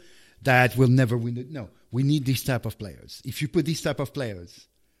doomed, that we'll never win it. No, we need this type of players. If you put these type of players,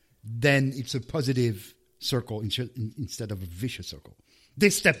 then it's a positive circle instead of a vicious circle. They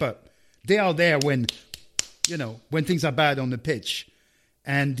step up. They are there when things are bad on the pitch.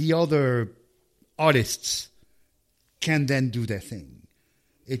 And the other artists can then do their thing.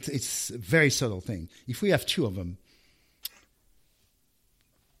 It's a very subtle thing. If we have two of them,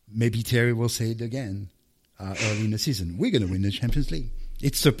 maybe Terry will say it again early in the season. We're going to win the Champions League.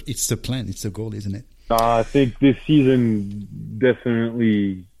 It's the plan. It's the goal, isn't it? I think this season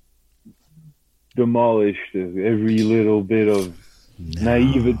definitely demolished every little bit of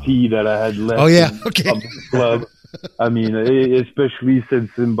naivety that I had left in the club. I mean, especially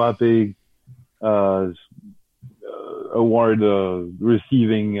since Mbappe award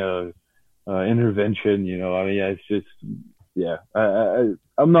receiving intervention, you know. I mean, it's just,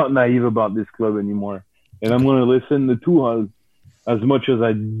 I'm not naive about this club anymore. And I'm going to listen to Tuchel as much as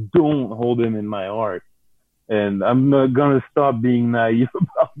I don't hold him in my heart. And I'm not going to stop being naive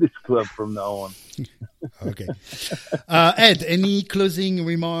about this club from now on. Okay. Ed, any closing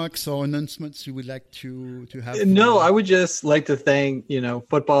remarks or announcements you would like to have? No, I would just like to thank,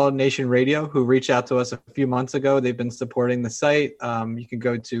 Football Nation Radio, who reached out to us a few months ago. They've been supporting the site. You can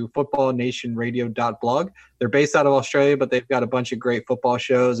go to footballnationradio.blog. They're based out of Australia, but they've got a bunch of great football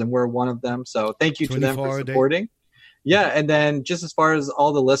shows, and we're one of them. So thank you to them for supporting. Yeah, and then just as far as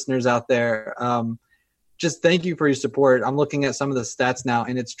all the listeners out there, just thank you for your support. I'm looking at some of the stats now,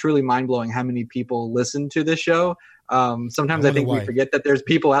 and it's truly mind-blowing how many people listen to this show. Sometimes I think we forget that there's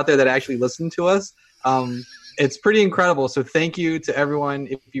people out there that actually listen to us. It's pretty incredible. So thank you to everyone.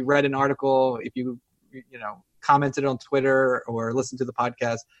 If you read an article, if you commented on Twitter or listened to the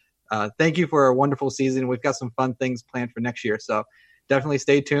podcast, thank you for a wonderful season. We've got some fun things planned for next year. So definitely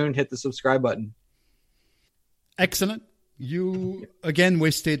stay tuned. Hit the subscribe button. Excellent. You, again,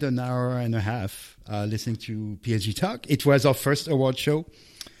 wasted an hour and a half listening to PSG Talk. It was our first award show.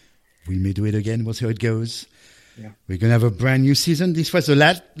 We may do it again. We'll see how it goes. Yeah. We're going to have a brand new season. This was the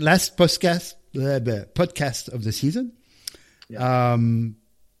last podcast of the season. Yeah.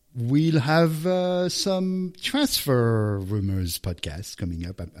 We'll have some transfer rumors podcast coming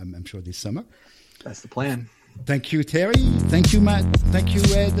up, I'm sure, this summer. That's the plan. Thank you, Terry. Thank you, Matt. Thank you,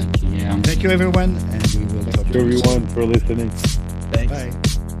 Ed. Yeah. Thank you, everyone. And we will talk to you everyone for listening. Thanks. Bye.